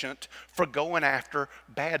penchant for going after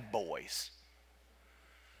bad boys.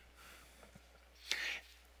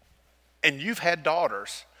 And you've had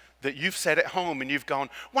daughters that you've sat at home and you've gone,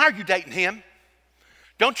 why are you dating him?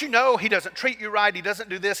 Don't you know he doesn't treat you right? He doesn't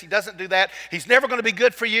do this, he doesn't do that. He's never going to be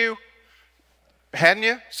good for you. Hadn't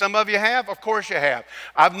you? Some of you have? Of course you have.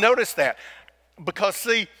 I've noticed that. Because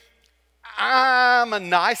see, I'm a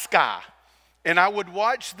nice guy. And I would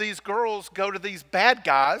watch these girls go to these bad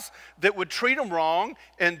guys that would treat them wrong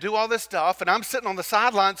and do all this stuff. And I'm sitting on the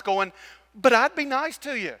sidelines going, but I'd be nice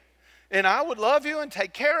to you. And I would love you and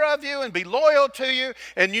take care of you and be loyal to you.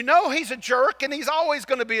 And you know he's a jerk, and he's always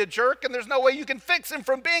going to be a jerk, and there's no way you can fix him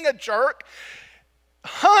from being a jerk.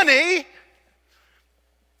 Honey,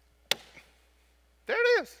 there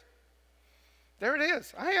it is. There it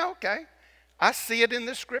is. Okay. I see it in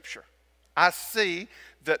this scripture. I see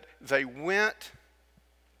that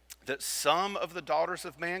that some of the daughters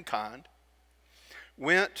of mankind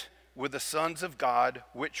went with the sons of God,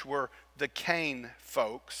 which were the Cain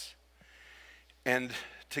folks. And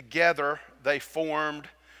together they formed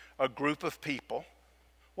a group of people.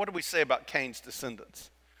 What do we say about Cain's descendants?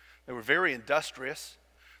 They were very industrious.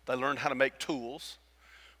 They learned how to make tools.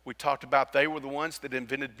 We talked about they were the ones that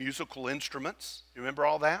invented musical instruments. You remember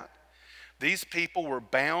all that? These people were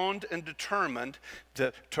bound and determined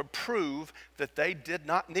to prove that they did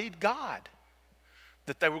not need God,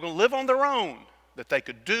 that they were going to live on their own. that they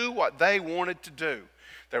could do what they wanted to do.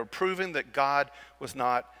 They were proving that God was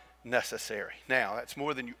not necessary. Now, that's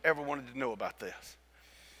more than you ever wanted to know about this.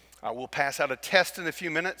 I will pass out a test in a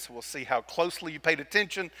few minutes. We'll see how closely you paid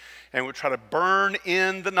attention, and we'll try to burn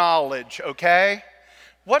in the knowledge, okay?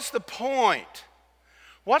 What's the point?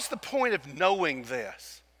 What's the point of knowing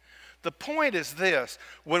this? The point is this: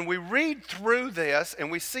 when we read through this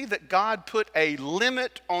and we see that God put a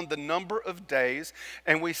limit on the number of days,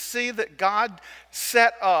 and we see that God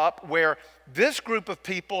set up where this group of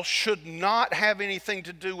people should not have anything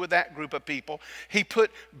to do with that group of people, He put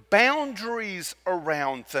boundaries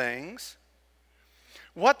around things.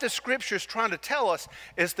 What the Scripture is trying to tell us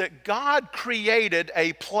is that God created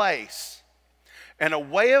a place and a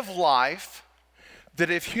way of life that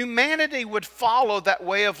if humanity would follow that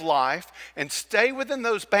way of life and stay within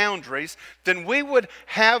those boundaries, then we would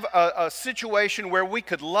have a situation where we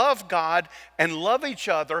could love God and love each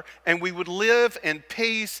other, and we would live in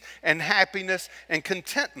peace and happiness and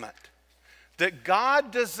contentment. That God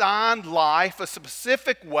designed life a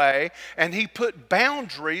specific way, and He put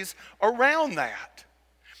boundaries around that.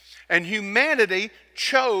 And humanity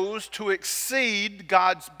chose to exceed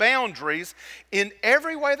God's boundaries in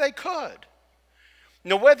every way they could.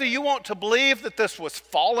 Now, whether you want to believe that this was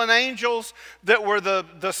fallen angels that were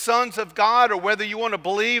the sons of God, or whether you want to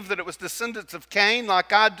believe that it was descendants of Cain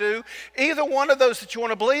like I do, either one of those that you want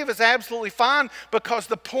to believe is absolutely fine, because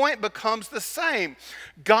the point becomes the same.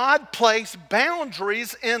 God placed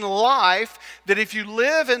boundaries in life that if you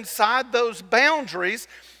live inside those boundaries,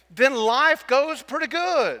 then life goes pretty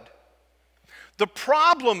good. The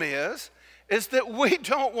problem is that we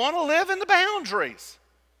don't want to live in the boundaries.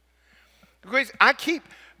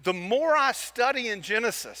 The more I study in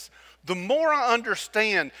Genesis, the more I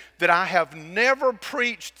understand that I have never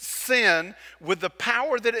preached sin with the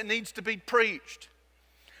power that it needs to be preached.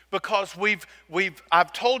 Because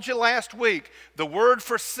I've told you last week, the word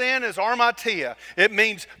for sin is armatia. It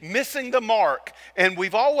means missing the mark. And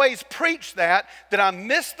we've always preached that I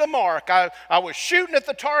missed the mark. I was shooting at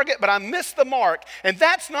the target, but I missed the mark. And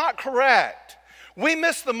that's not correct. We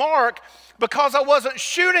missed the mark because I wasn't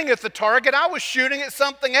shooting at the target. I was shooting at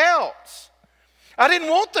something else. I didn't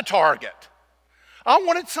want the target. I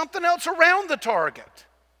wanted something else around the target.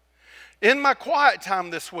 In my quiet time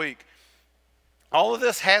this week, all of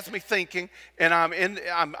this has me thinking, and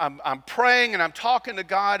I'm praying, and I'm talking to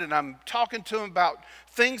God, and I'm talking to Him about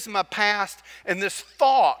things in my past, and this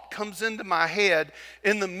thought comes into my head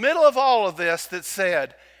in the middle of all of this that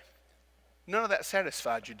said, none of that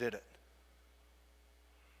satisfied you, did it?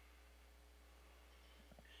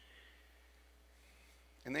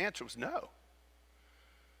 And the answer was no.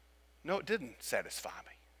 No, it didn't satisfy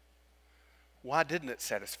me. Why didn't it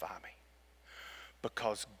satisfy me?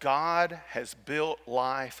 Because God has built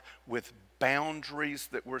life with boundaries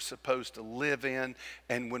that we're supposed to live in,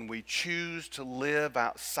 and when we choose to live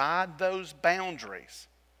outside those boundaries,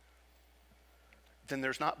 then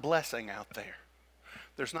there's not blessing out there.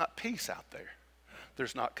 There's not peace out there.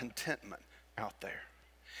 There's not contentment out there.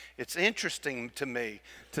 It's interesting to me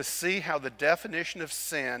to see how the definition of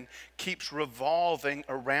sin keeps revolving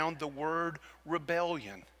around the word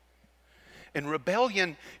rebellion. And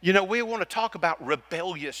rebellion, you know, we want to talk about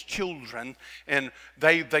rebellious children, and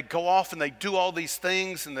they go off and they do all these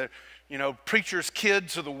things, and preachers'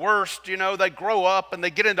 kids are the worst. They grow up and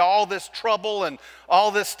they get into all this trouble and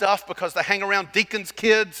all this stuff because they hang around deacons'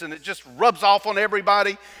 kids, and it just rubs off on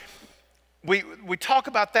everybody. We talk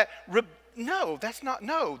about that. No, that's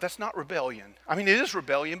not rebellion. I mean, it is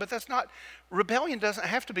rebellion, but rebellion doesn't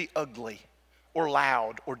have to be ugly or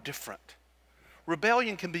loud or different.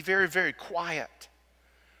 Rebellion can be very, very quiet.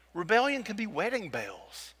 Rebellion can be wedding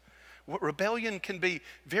bells. Rebellion can be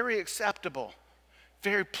very acceptable,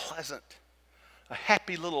 very pleasant, a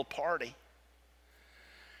happy little party.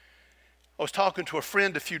 I was talking to a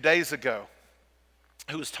friend a few days ago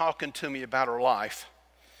who was talking to me about her life.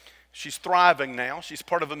 She's thriving now. She's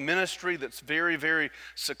part of a ministry that's very, very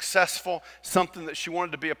successful, something that she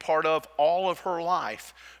wanted to be a part of all of her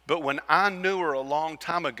life. But when I knew her a long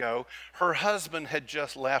time ago, her husband had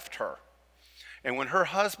just left her. And when her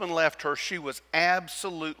husband left her, she was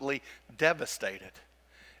absolutely devastated.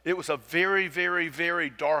 It was a very, very, very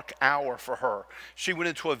dark hour for her. She went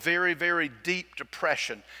into a very, very deep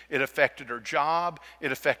depression. It affected her job.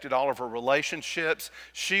 It affected all of her relationships.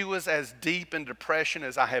 She was as deep in depression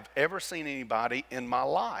as I have ever seen anybody in my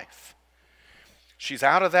life. She's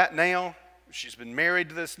out of that now. She's been married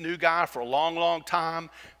to this new guy for a long, long time.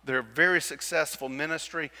 They're a very successful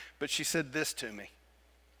ministry. But she said this to me: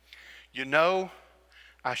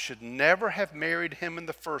 I should never have married him in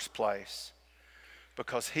the first place,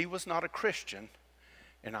 because he was not a Christian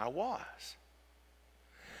And I was.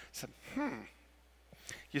 I said,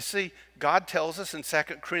 You see, God tells us in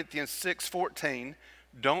 2 Corinthians 6:14,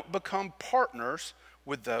 don't become partners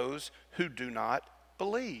with those who do not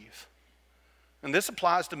believe. And this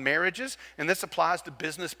applies to marriages, and this applies to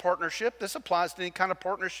business partnership. This applies to any kind of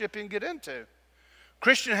partnership you can get into.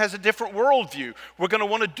 Christian has a different worldview. We're going to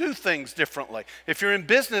want to do things differently. If you're in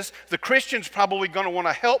business, the Christian's probably going to want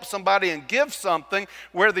to help somebody and give something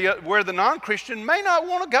where the non-Christian may not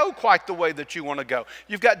want to go quite the way that you want to go.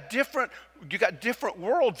 You've got different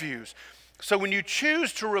worldviews. So when you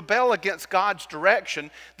choose to rebel against God's direction,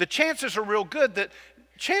 the chances are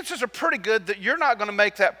pretty good that you're not going to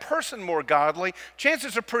make that person more godly.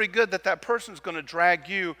 Chances are pretty good that that person's going to drag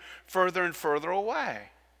you further and further away.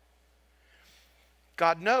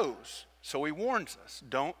 God knows, so he warns us,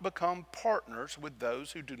 don't become partners with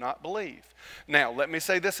those who do not believe. Now, let me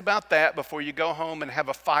say this about that before you go home and have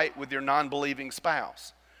a fight with your non-believing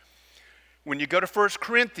spouse. When you go to 1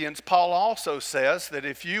 Corinthians, Paul also says that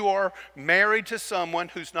if you are married to someone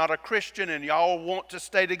who's not a Christian and y'all want to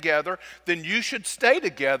stay together, then you should stay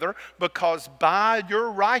together because by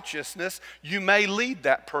your righteousness, you may lead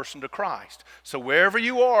that person to Christ. So wherever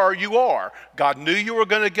you are, you are. God knew you were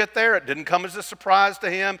going to get there. It didn't come as a surprise to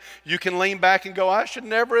him. You can lean back and go, I should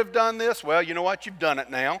never have done this. Well, you know what? You've done it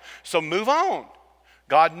now. So move on.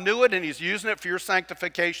 God knew it, and he's using it for your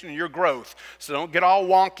sanctification and your growth. So don't get all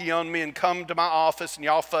wonky on me and come to my office and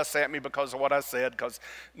y'all fuss at me because of what I said, because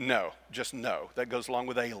no, just no. That goes along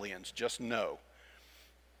with aliens, just no.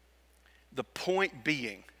 The point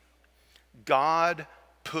being, God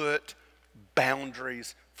put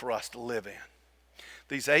boundaries for us to live in.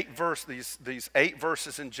 These eight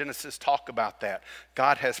verses in Genesis talk about that.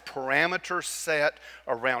 God has parameters set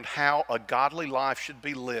around how a godly life should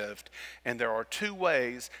be lived. And there are two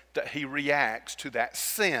ways that he reacts to that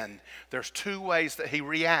sin. There's two ways that he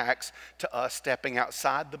reacts to us stepping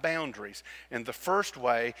outside the boundaries. And the first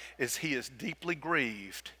way is he is deeply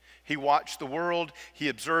grieved. He watched the world. He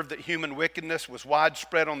observed that human wickedness was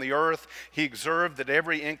widespread on the earth. He observed that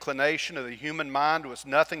every inclination of the human mind was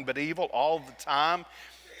nothing but evil all the time.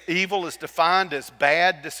 Evil is defined as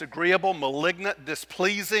bad, disagreeable, malignant,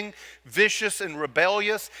 displeasing, vicious, and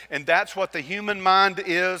rebellious. And that's what the human mind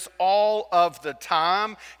is all of the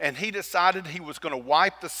time. And he decided he was going to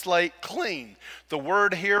wipe the slate clean. The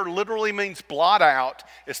word here literally means blot out.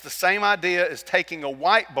 It's the same idea as taking a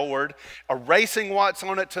whiteboard, erasing what's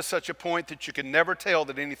on it to such a point that you can never tell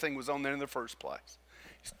that anything was on there in the first place.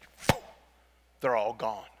 They're all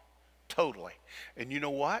gone, totally. And you know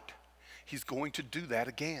what? He's going to do that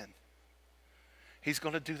again. He's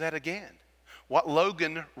going to do that again. What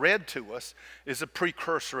Logan read to us is a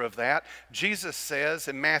precursor of that. Jesus says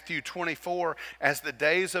in Matthew 24, as the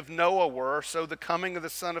days of Noah were, so the coming of the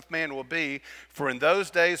Son of Man will be. For in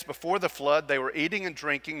those days before the flood, they were eating and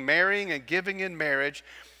drinking, marrying and giving in marriage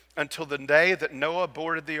until the day that Noah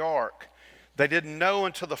boarded the ark. They didn't know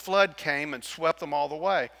until the flood came and swept them all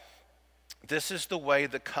away. This is the way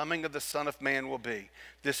the coming of the Son of Man will be.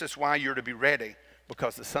 This is why you're to be ready,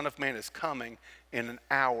 because the Son of Man is coming in an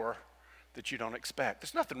hour that you don't expect.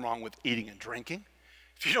 There's nothing wrong with eating and drinking.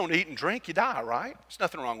 If you don't eat and drink, you die, right? There's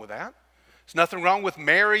nothing wrong with that. There's nothing wrong with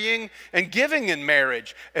marrying and giving in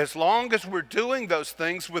marriage, as long as we're doing those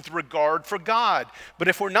things with regard for God. But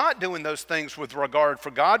if we're not doing those things with regard for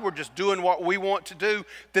God, we're just doing what we want to do,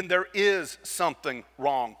 then there is something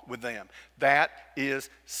wrong with them. That is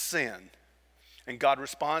sin. And God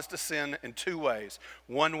responds to sin in two ways.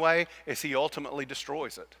 One way is he ultimately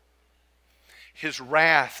destroys it. His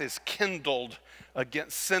wrath is kindled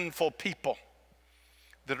against sinful people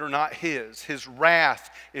that are not his. His wrath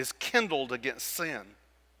is kindled against sin.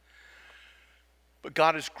 But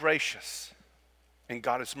God is gracious, and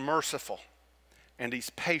God is merciful, and he's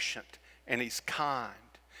patient, and he's kind.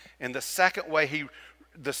 And the second way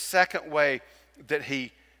that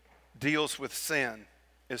he deals with sin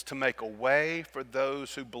is to make a way for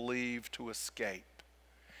those who believe to escape.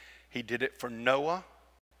 He did it for Noah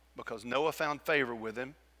because Noah found favor with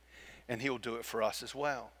him, and he'll do it for us as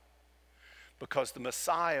well. Because the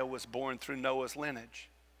Messiah was born through Noah's lineage.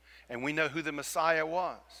 And we know who the Messiah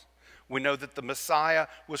was. We know that the Messiah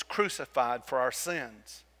was crucified for our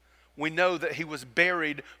sins. We know that he was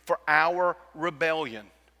buried for our rebellion.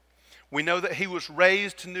 We know that he was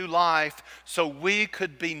raised to new life so we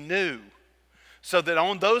could be new. So that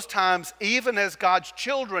on those times, even as God's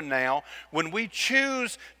children now, when we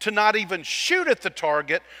choose to not even shoot at the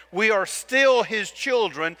target, we are still his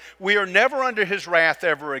children. We are never under his wrath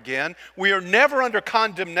ever again. We are never under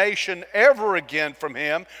condemnation ever again from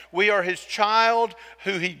him. We are his child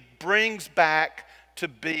who he brings back to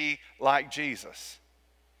be like Jesus.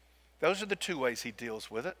 Those are the two ways he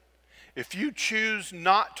deals with it. If you choose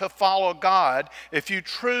not to follow God, if you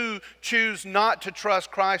choose not to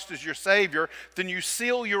trust Christ as your Savior, then you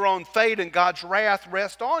seal your own fate and God's wrath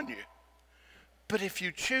rests on you. But if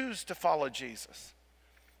you choose to follow Jesus,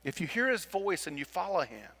 if you hear his voice and you follow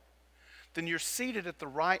him, then you're seated at the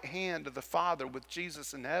right hand of the Father with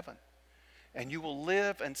Jesus in heaven. And you will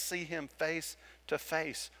live and see him face to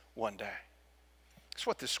face one day. That's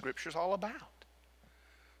what this scripture is all about.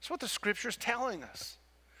 That's what the scripture is telling us.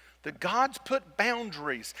 That God's put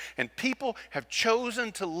boundaries and people have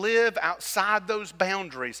chosen to live outside those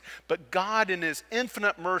boundaries. But God in his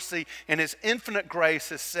infinite mercy and his infinite grace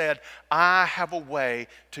has said, I have a way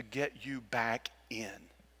to get you back in.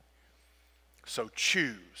 So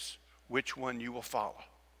choose which one you will follow.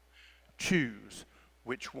 Choose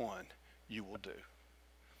which one you will do.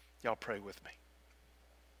 Y'all pray with me.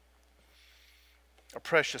 Our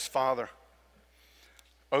precious Father,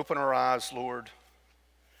 open our eyes, Lord.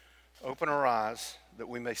 Open our eyes that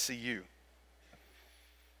we may see you.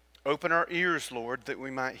 Open our ears, Lord, that we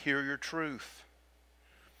might hear your truth.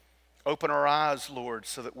 Open our eyes, Lord,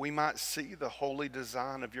 so that we might see the holy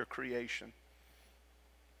design of your creation.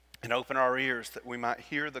 And open our ears that we might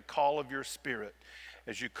hear the call of your Spirit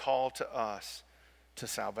as you call to us to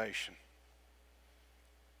salvation.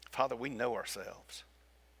 Father, we know ourselves.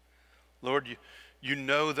 Lord, you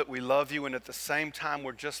know that we love you, and at the same time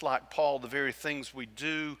we're just like Paul. The very things we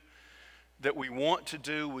do that we want to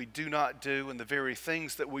do, we do not do, and the very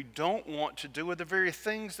things that we don't want to do are the very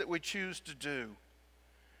things that we choose to do.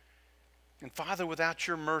 And Father, without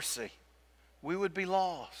your mercy, we would be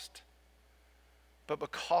lost. But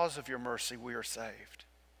because of your mercy, we are saved.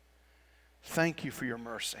 Thank you for your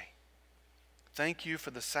mercy. Thank you for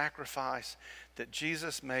the sacrifice that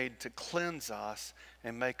Jesus made to cleanse us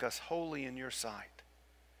and make us holy in your sight.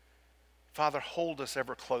 Father, hold us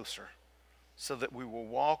ever closer, so that we will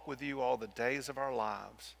walk with you all the days of our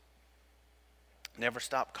lives. Never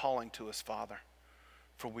stop calling to us, Father,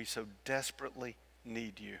 for we so desperately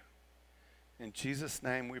need you. In Jesus'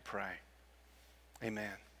 name we pray.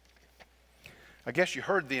 Amen. I guess you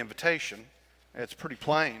heard the invitation. It's pretty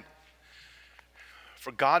plain.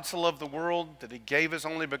 For God so loved the world that he gave his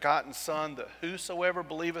only begotten Son, that whosoever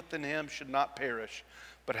believeth in him should not perish,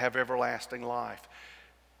 but have everlasting life.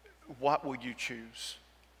 What will you choose?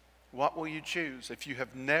 What will you choose? If you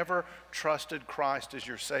have never trusted Christ as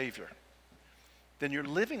your Savior, then you're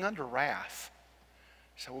living under wrath.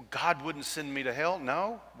 You say, well, God wouldn't send me to hell.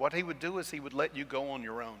 No, what he would do is he would let you go on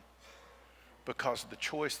your own because of the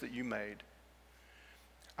choice that you made.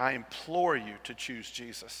 I implore you to choose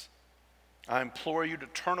Jesus. I implore you to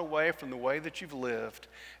turn away from the way that you've lived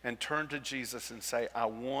and turn to Jesus and say, I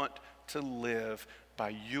want to live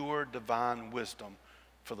by your divine wisdom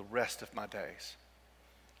for the rest of my days.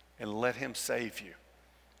 And let him save you.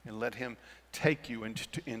 And let him take you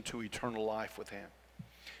into eternal life with him.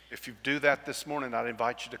 If you do that this morning, I'd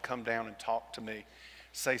invite you to come down and talk to me.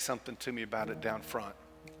 Say something to me about it down front.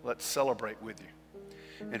 Let's celebrate with you.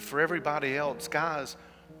 And for everybody else, guys,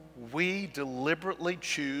 we deliberately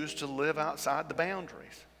choose to live outside the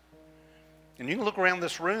boundaries. And you can look around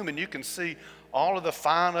this room and you can see all of the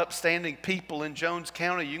fine, upstanding people in Jones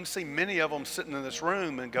County. You can see many of them sitting in this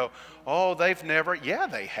room and go, oh, they've never. Yeah,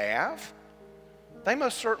 they have. They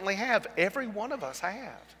most certainly have. Every one of us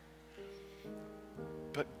have.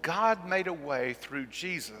 But God made a way through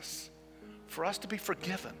Jesus for us to be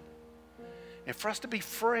forgiven and for us to be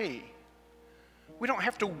free. We don't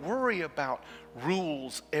have to worry about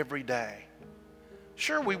rules every day.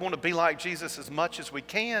 Sure, we want to be like Jesus as much as we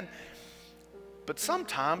can, but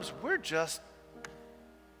sometimes we're just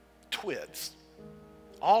twits,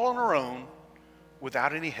 all on our own,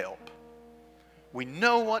 without any help. We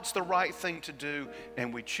know what's the right thing to do,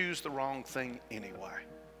 and we choose the wrong thing anyway.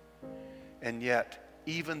 And yet,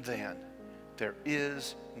 even then, there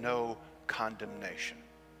is no condemnation.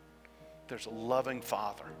 There's a loving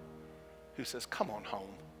Father who says, come on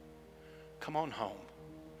home. Come on home.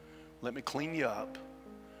 Let me clean you up.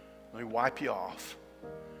 Let me wipe you off.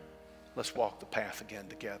 Let's walk the path again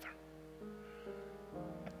together.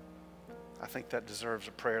 I think that deserves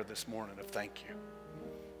a prayer this morning of thank you.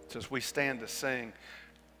 So as we stand to sing,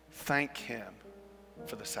 thank him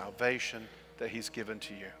for the salvation that he's given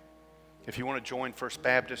to you. If you want to join First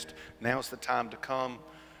Baptist, now's the time to come.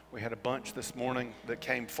 We had a bunch this morning that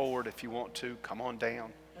came forward. If you want to, come on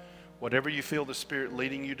down. Whatever you feel the Spirit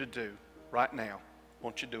leading you to do right now,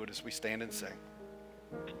 won't you do it as we stand and sing?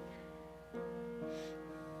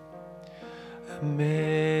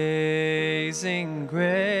 Amazing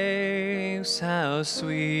grace, how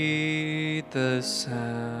sweet the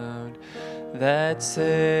sound that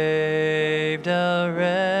saved a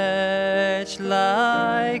wretch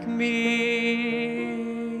like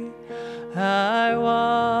me. I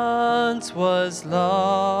once was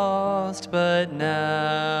lost, but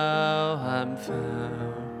now I'm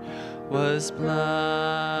found, was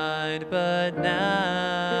blind, but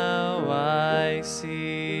now I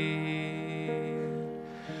see.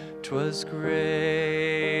 'Twas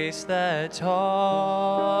grace that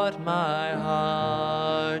taught my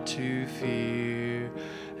heart to fear,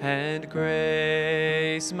 and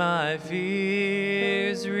grace my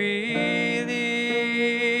fears relieved.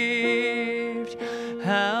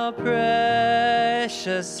 How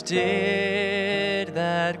precious did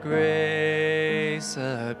that grace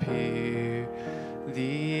appear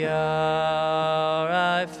the hour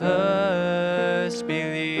I first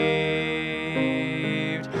believed.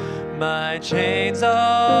 My chains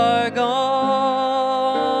are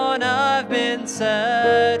gone, I've been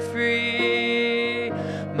set free.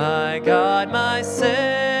 My God, my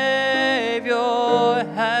Savior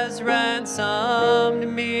has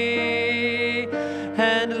ransomed me.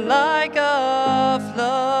 And like a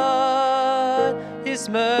flood, His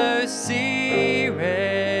mercy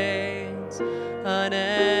reigns,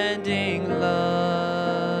 unending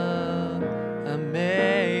love,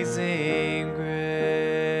 amazing grace.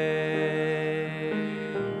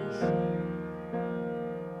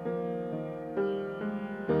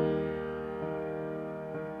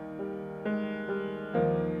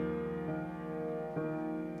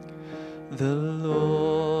 The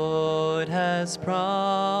Lord has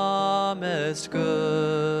promised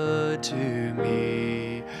good to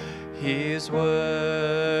me. His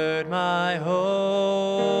word my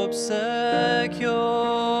hope secures.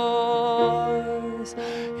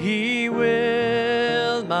 He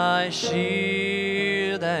will my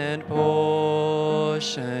shield and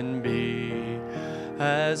portion be,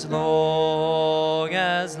 as long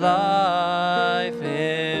as life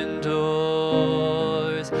endures.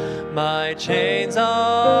 My chains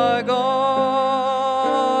are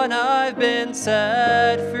gone, I've been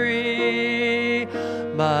set free.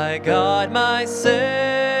 My God, my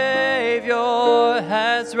Savior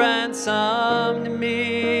has ransomed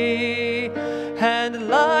me. And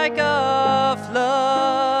like a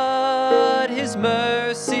flood, His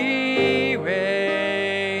mercy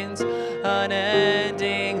reigns,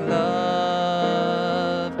 unending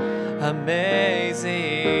love,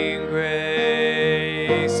 amazing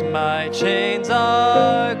grace. My chains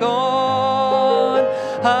are gone,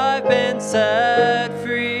 I've been set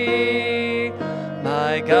free.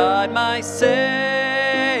 My God, my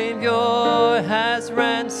Savior has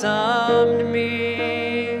ransomed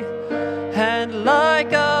me. And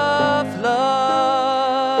like a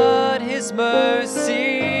flood, His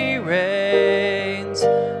mercy reigns,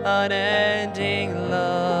 unending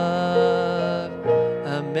love,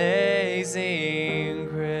 amazing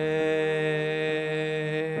grace.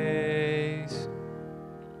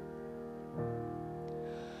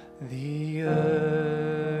 The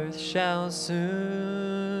earth shall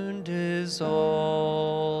soon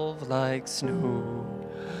dissolve like snow,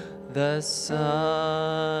 the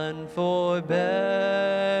sun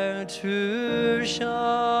forbear to shine,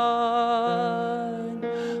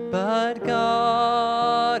 but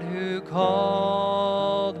God who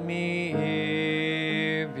called me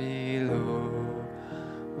here below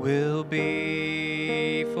will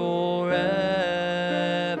be forever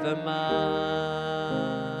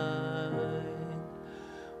mine,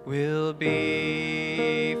 will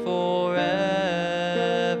be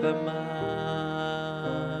forever mine.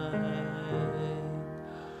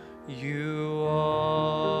 You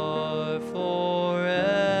are forever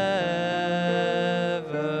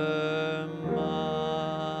mine.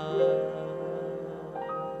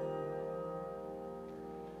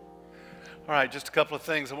 All right, just a couple of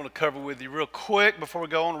things I want to cover with you real quick before we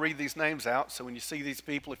go on and read these names out. So when you see these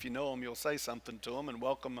people, if you know them, you'll say something to them and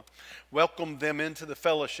welcome them into the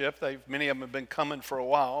fellowship. Many of them have been coming for a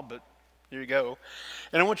while, but here you go.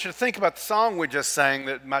 And I want you to think about the song we just sang,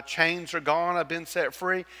 that my chains are gone, I've been set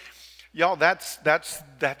free. Y'all, that's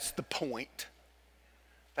the point.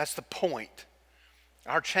 That's the point.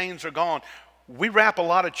 Our chains are gone. We wrap a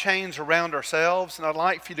lot of chains around ourselves, and I'd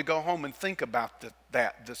like for you to go home and think about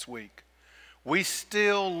that this week. We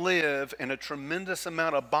still live in a tremendous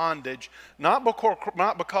amount of bondage, not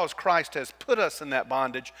because Christ has put us in that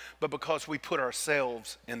bondage, but because we put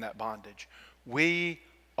ourselves in that bondage. We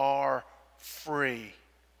are free.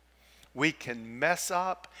 We can mess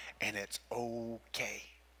up, and it's okay.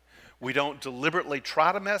 We don't deliberately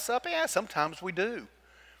try to mess up. Yeah, sometimes we do.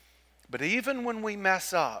 But even when we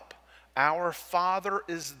mess up, our Father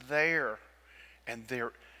is there, and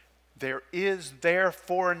There is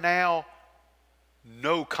therefore now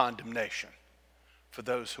no condemnation for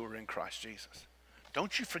those who are in Christ Jesus.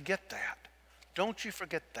 Don't you forget that. Don't you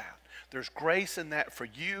forget that. There's grace in that for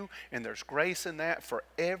you, and there's grace in that for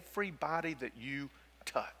everybody that you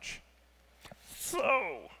touch.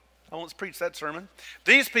 So, I want to preach that sermon.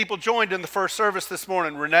 These people joined in the first service this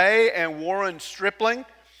morning. Renee and Warren Stripling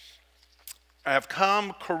have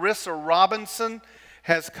come. Carissa Robinson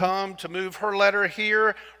has come to move her letter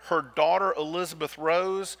here. Her daughter, Elizabeth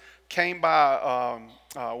Rose, came by,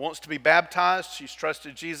 wants to be baptized. She's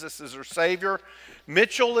trusted Jesus as her Savior.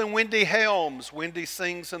 Mitchell and Wendy Helms. Wendy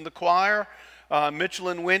sings in the choir. Mitchell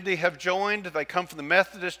and Wendy have joined. They come from the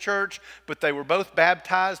Methodist Church, but they were both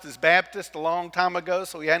baptized as Baptists a long time ago,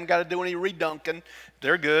 so we hadn't got to do any redunking.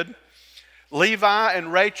 They're good. Levi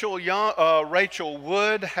and Rachel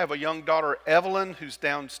Wood have a young daughter, Evelyn, who's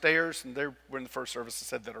downstairs, and we're in the first service. I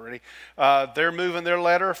said that already. They're moving their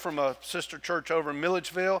letter from a sister church over in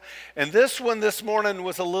Milledgeville. And this one this morning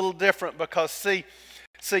was a little different because, see,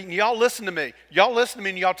 y'all listen to me. Y'all listen to me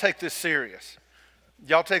and y'all take this serious.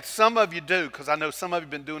 Some of you do, because I know some of you have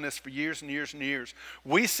been doing this for years and years and years.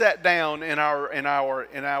 We sat down in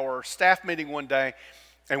our staff meeting one day,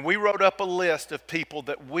 and we wrote up a list of people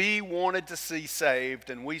that we wanted to see saved,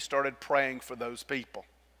 and we started praying for those people.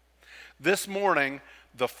 This morning,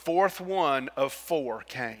 the fourth one of 4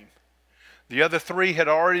 came. The other 3 had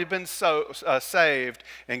already been saved,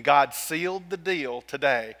 and God sealed the deal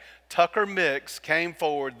today. Tucker Mix came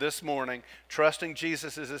forward this morning, trusting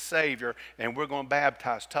Jesus as his Savior, and we're going to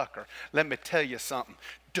baptize Tucker. Let me tell you something.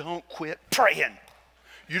 Don't quit praying.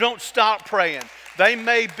 You don't stop praying. They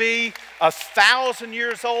may be 1,000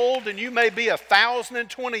 years old and you may be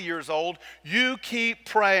 1,020 years old. You keep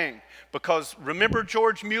praying. Because remember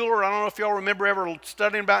George Mueller? I don't know if y'all remember ever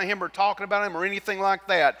studying about him or talking about him or anything like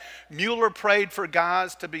that. Mueller prayed for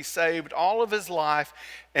guys to be saved all of his life,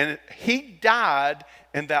 and he died,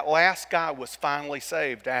 and that last guy was finally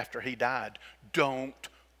saved after he died. Don't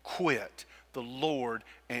quit. The Lord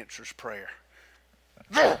answers prayer.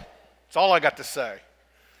 That's all I got to say.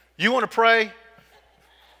 You want to pray?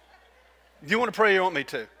 You want to pray or you want me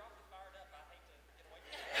to?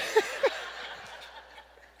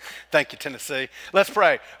 Thank you, Tennessee. Let's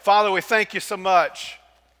pray. Father, we thank you so much.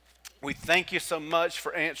 We thank you so much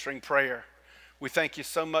for answering prayer. We thank you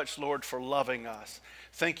so much, Lord, for loving us.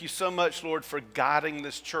 Thank you so much, Lord, for guiding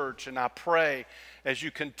this church. And I pray as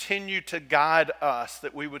you continue to guide us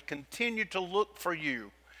that we would continue to look for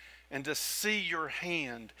you and to see your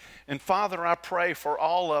hand. And Father, I pray for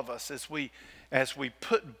all of us as we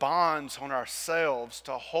put bonds on ourselves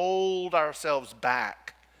to hold ourselves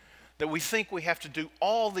back, that we think we have to do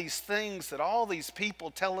all these things that all these people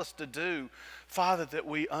tell us to do. Father, that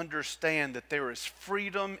we understand that there is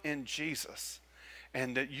freedom in Jesus,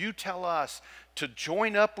 and that you tell us to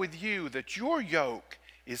join up with you, that your yoke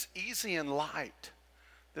is easy and light,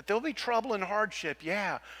 that there'll be trouble and hardship,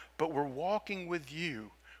 yeah, but we're walking with you,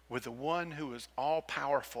 with the one who is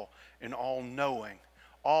all-powerful and all-knowing,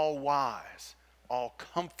 all-wise,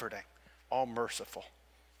 all-comforting, all-merciful.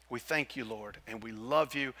 We thank you, Lord, and we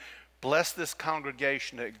love you. Bless this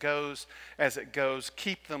congregation as it goes.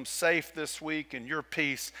 Keep them safe this week in your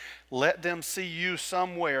peace. Let them see you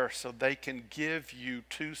somewhere so they can give you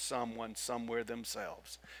to someone somewhere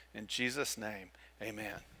themselves. In Jesus' name,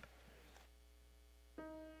 amen.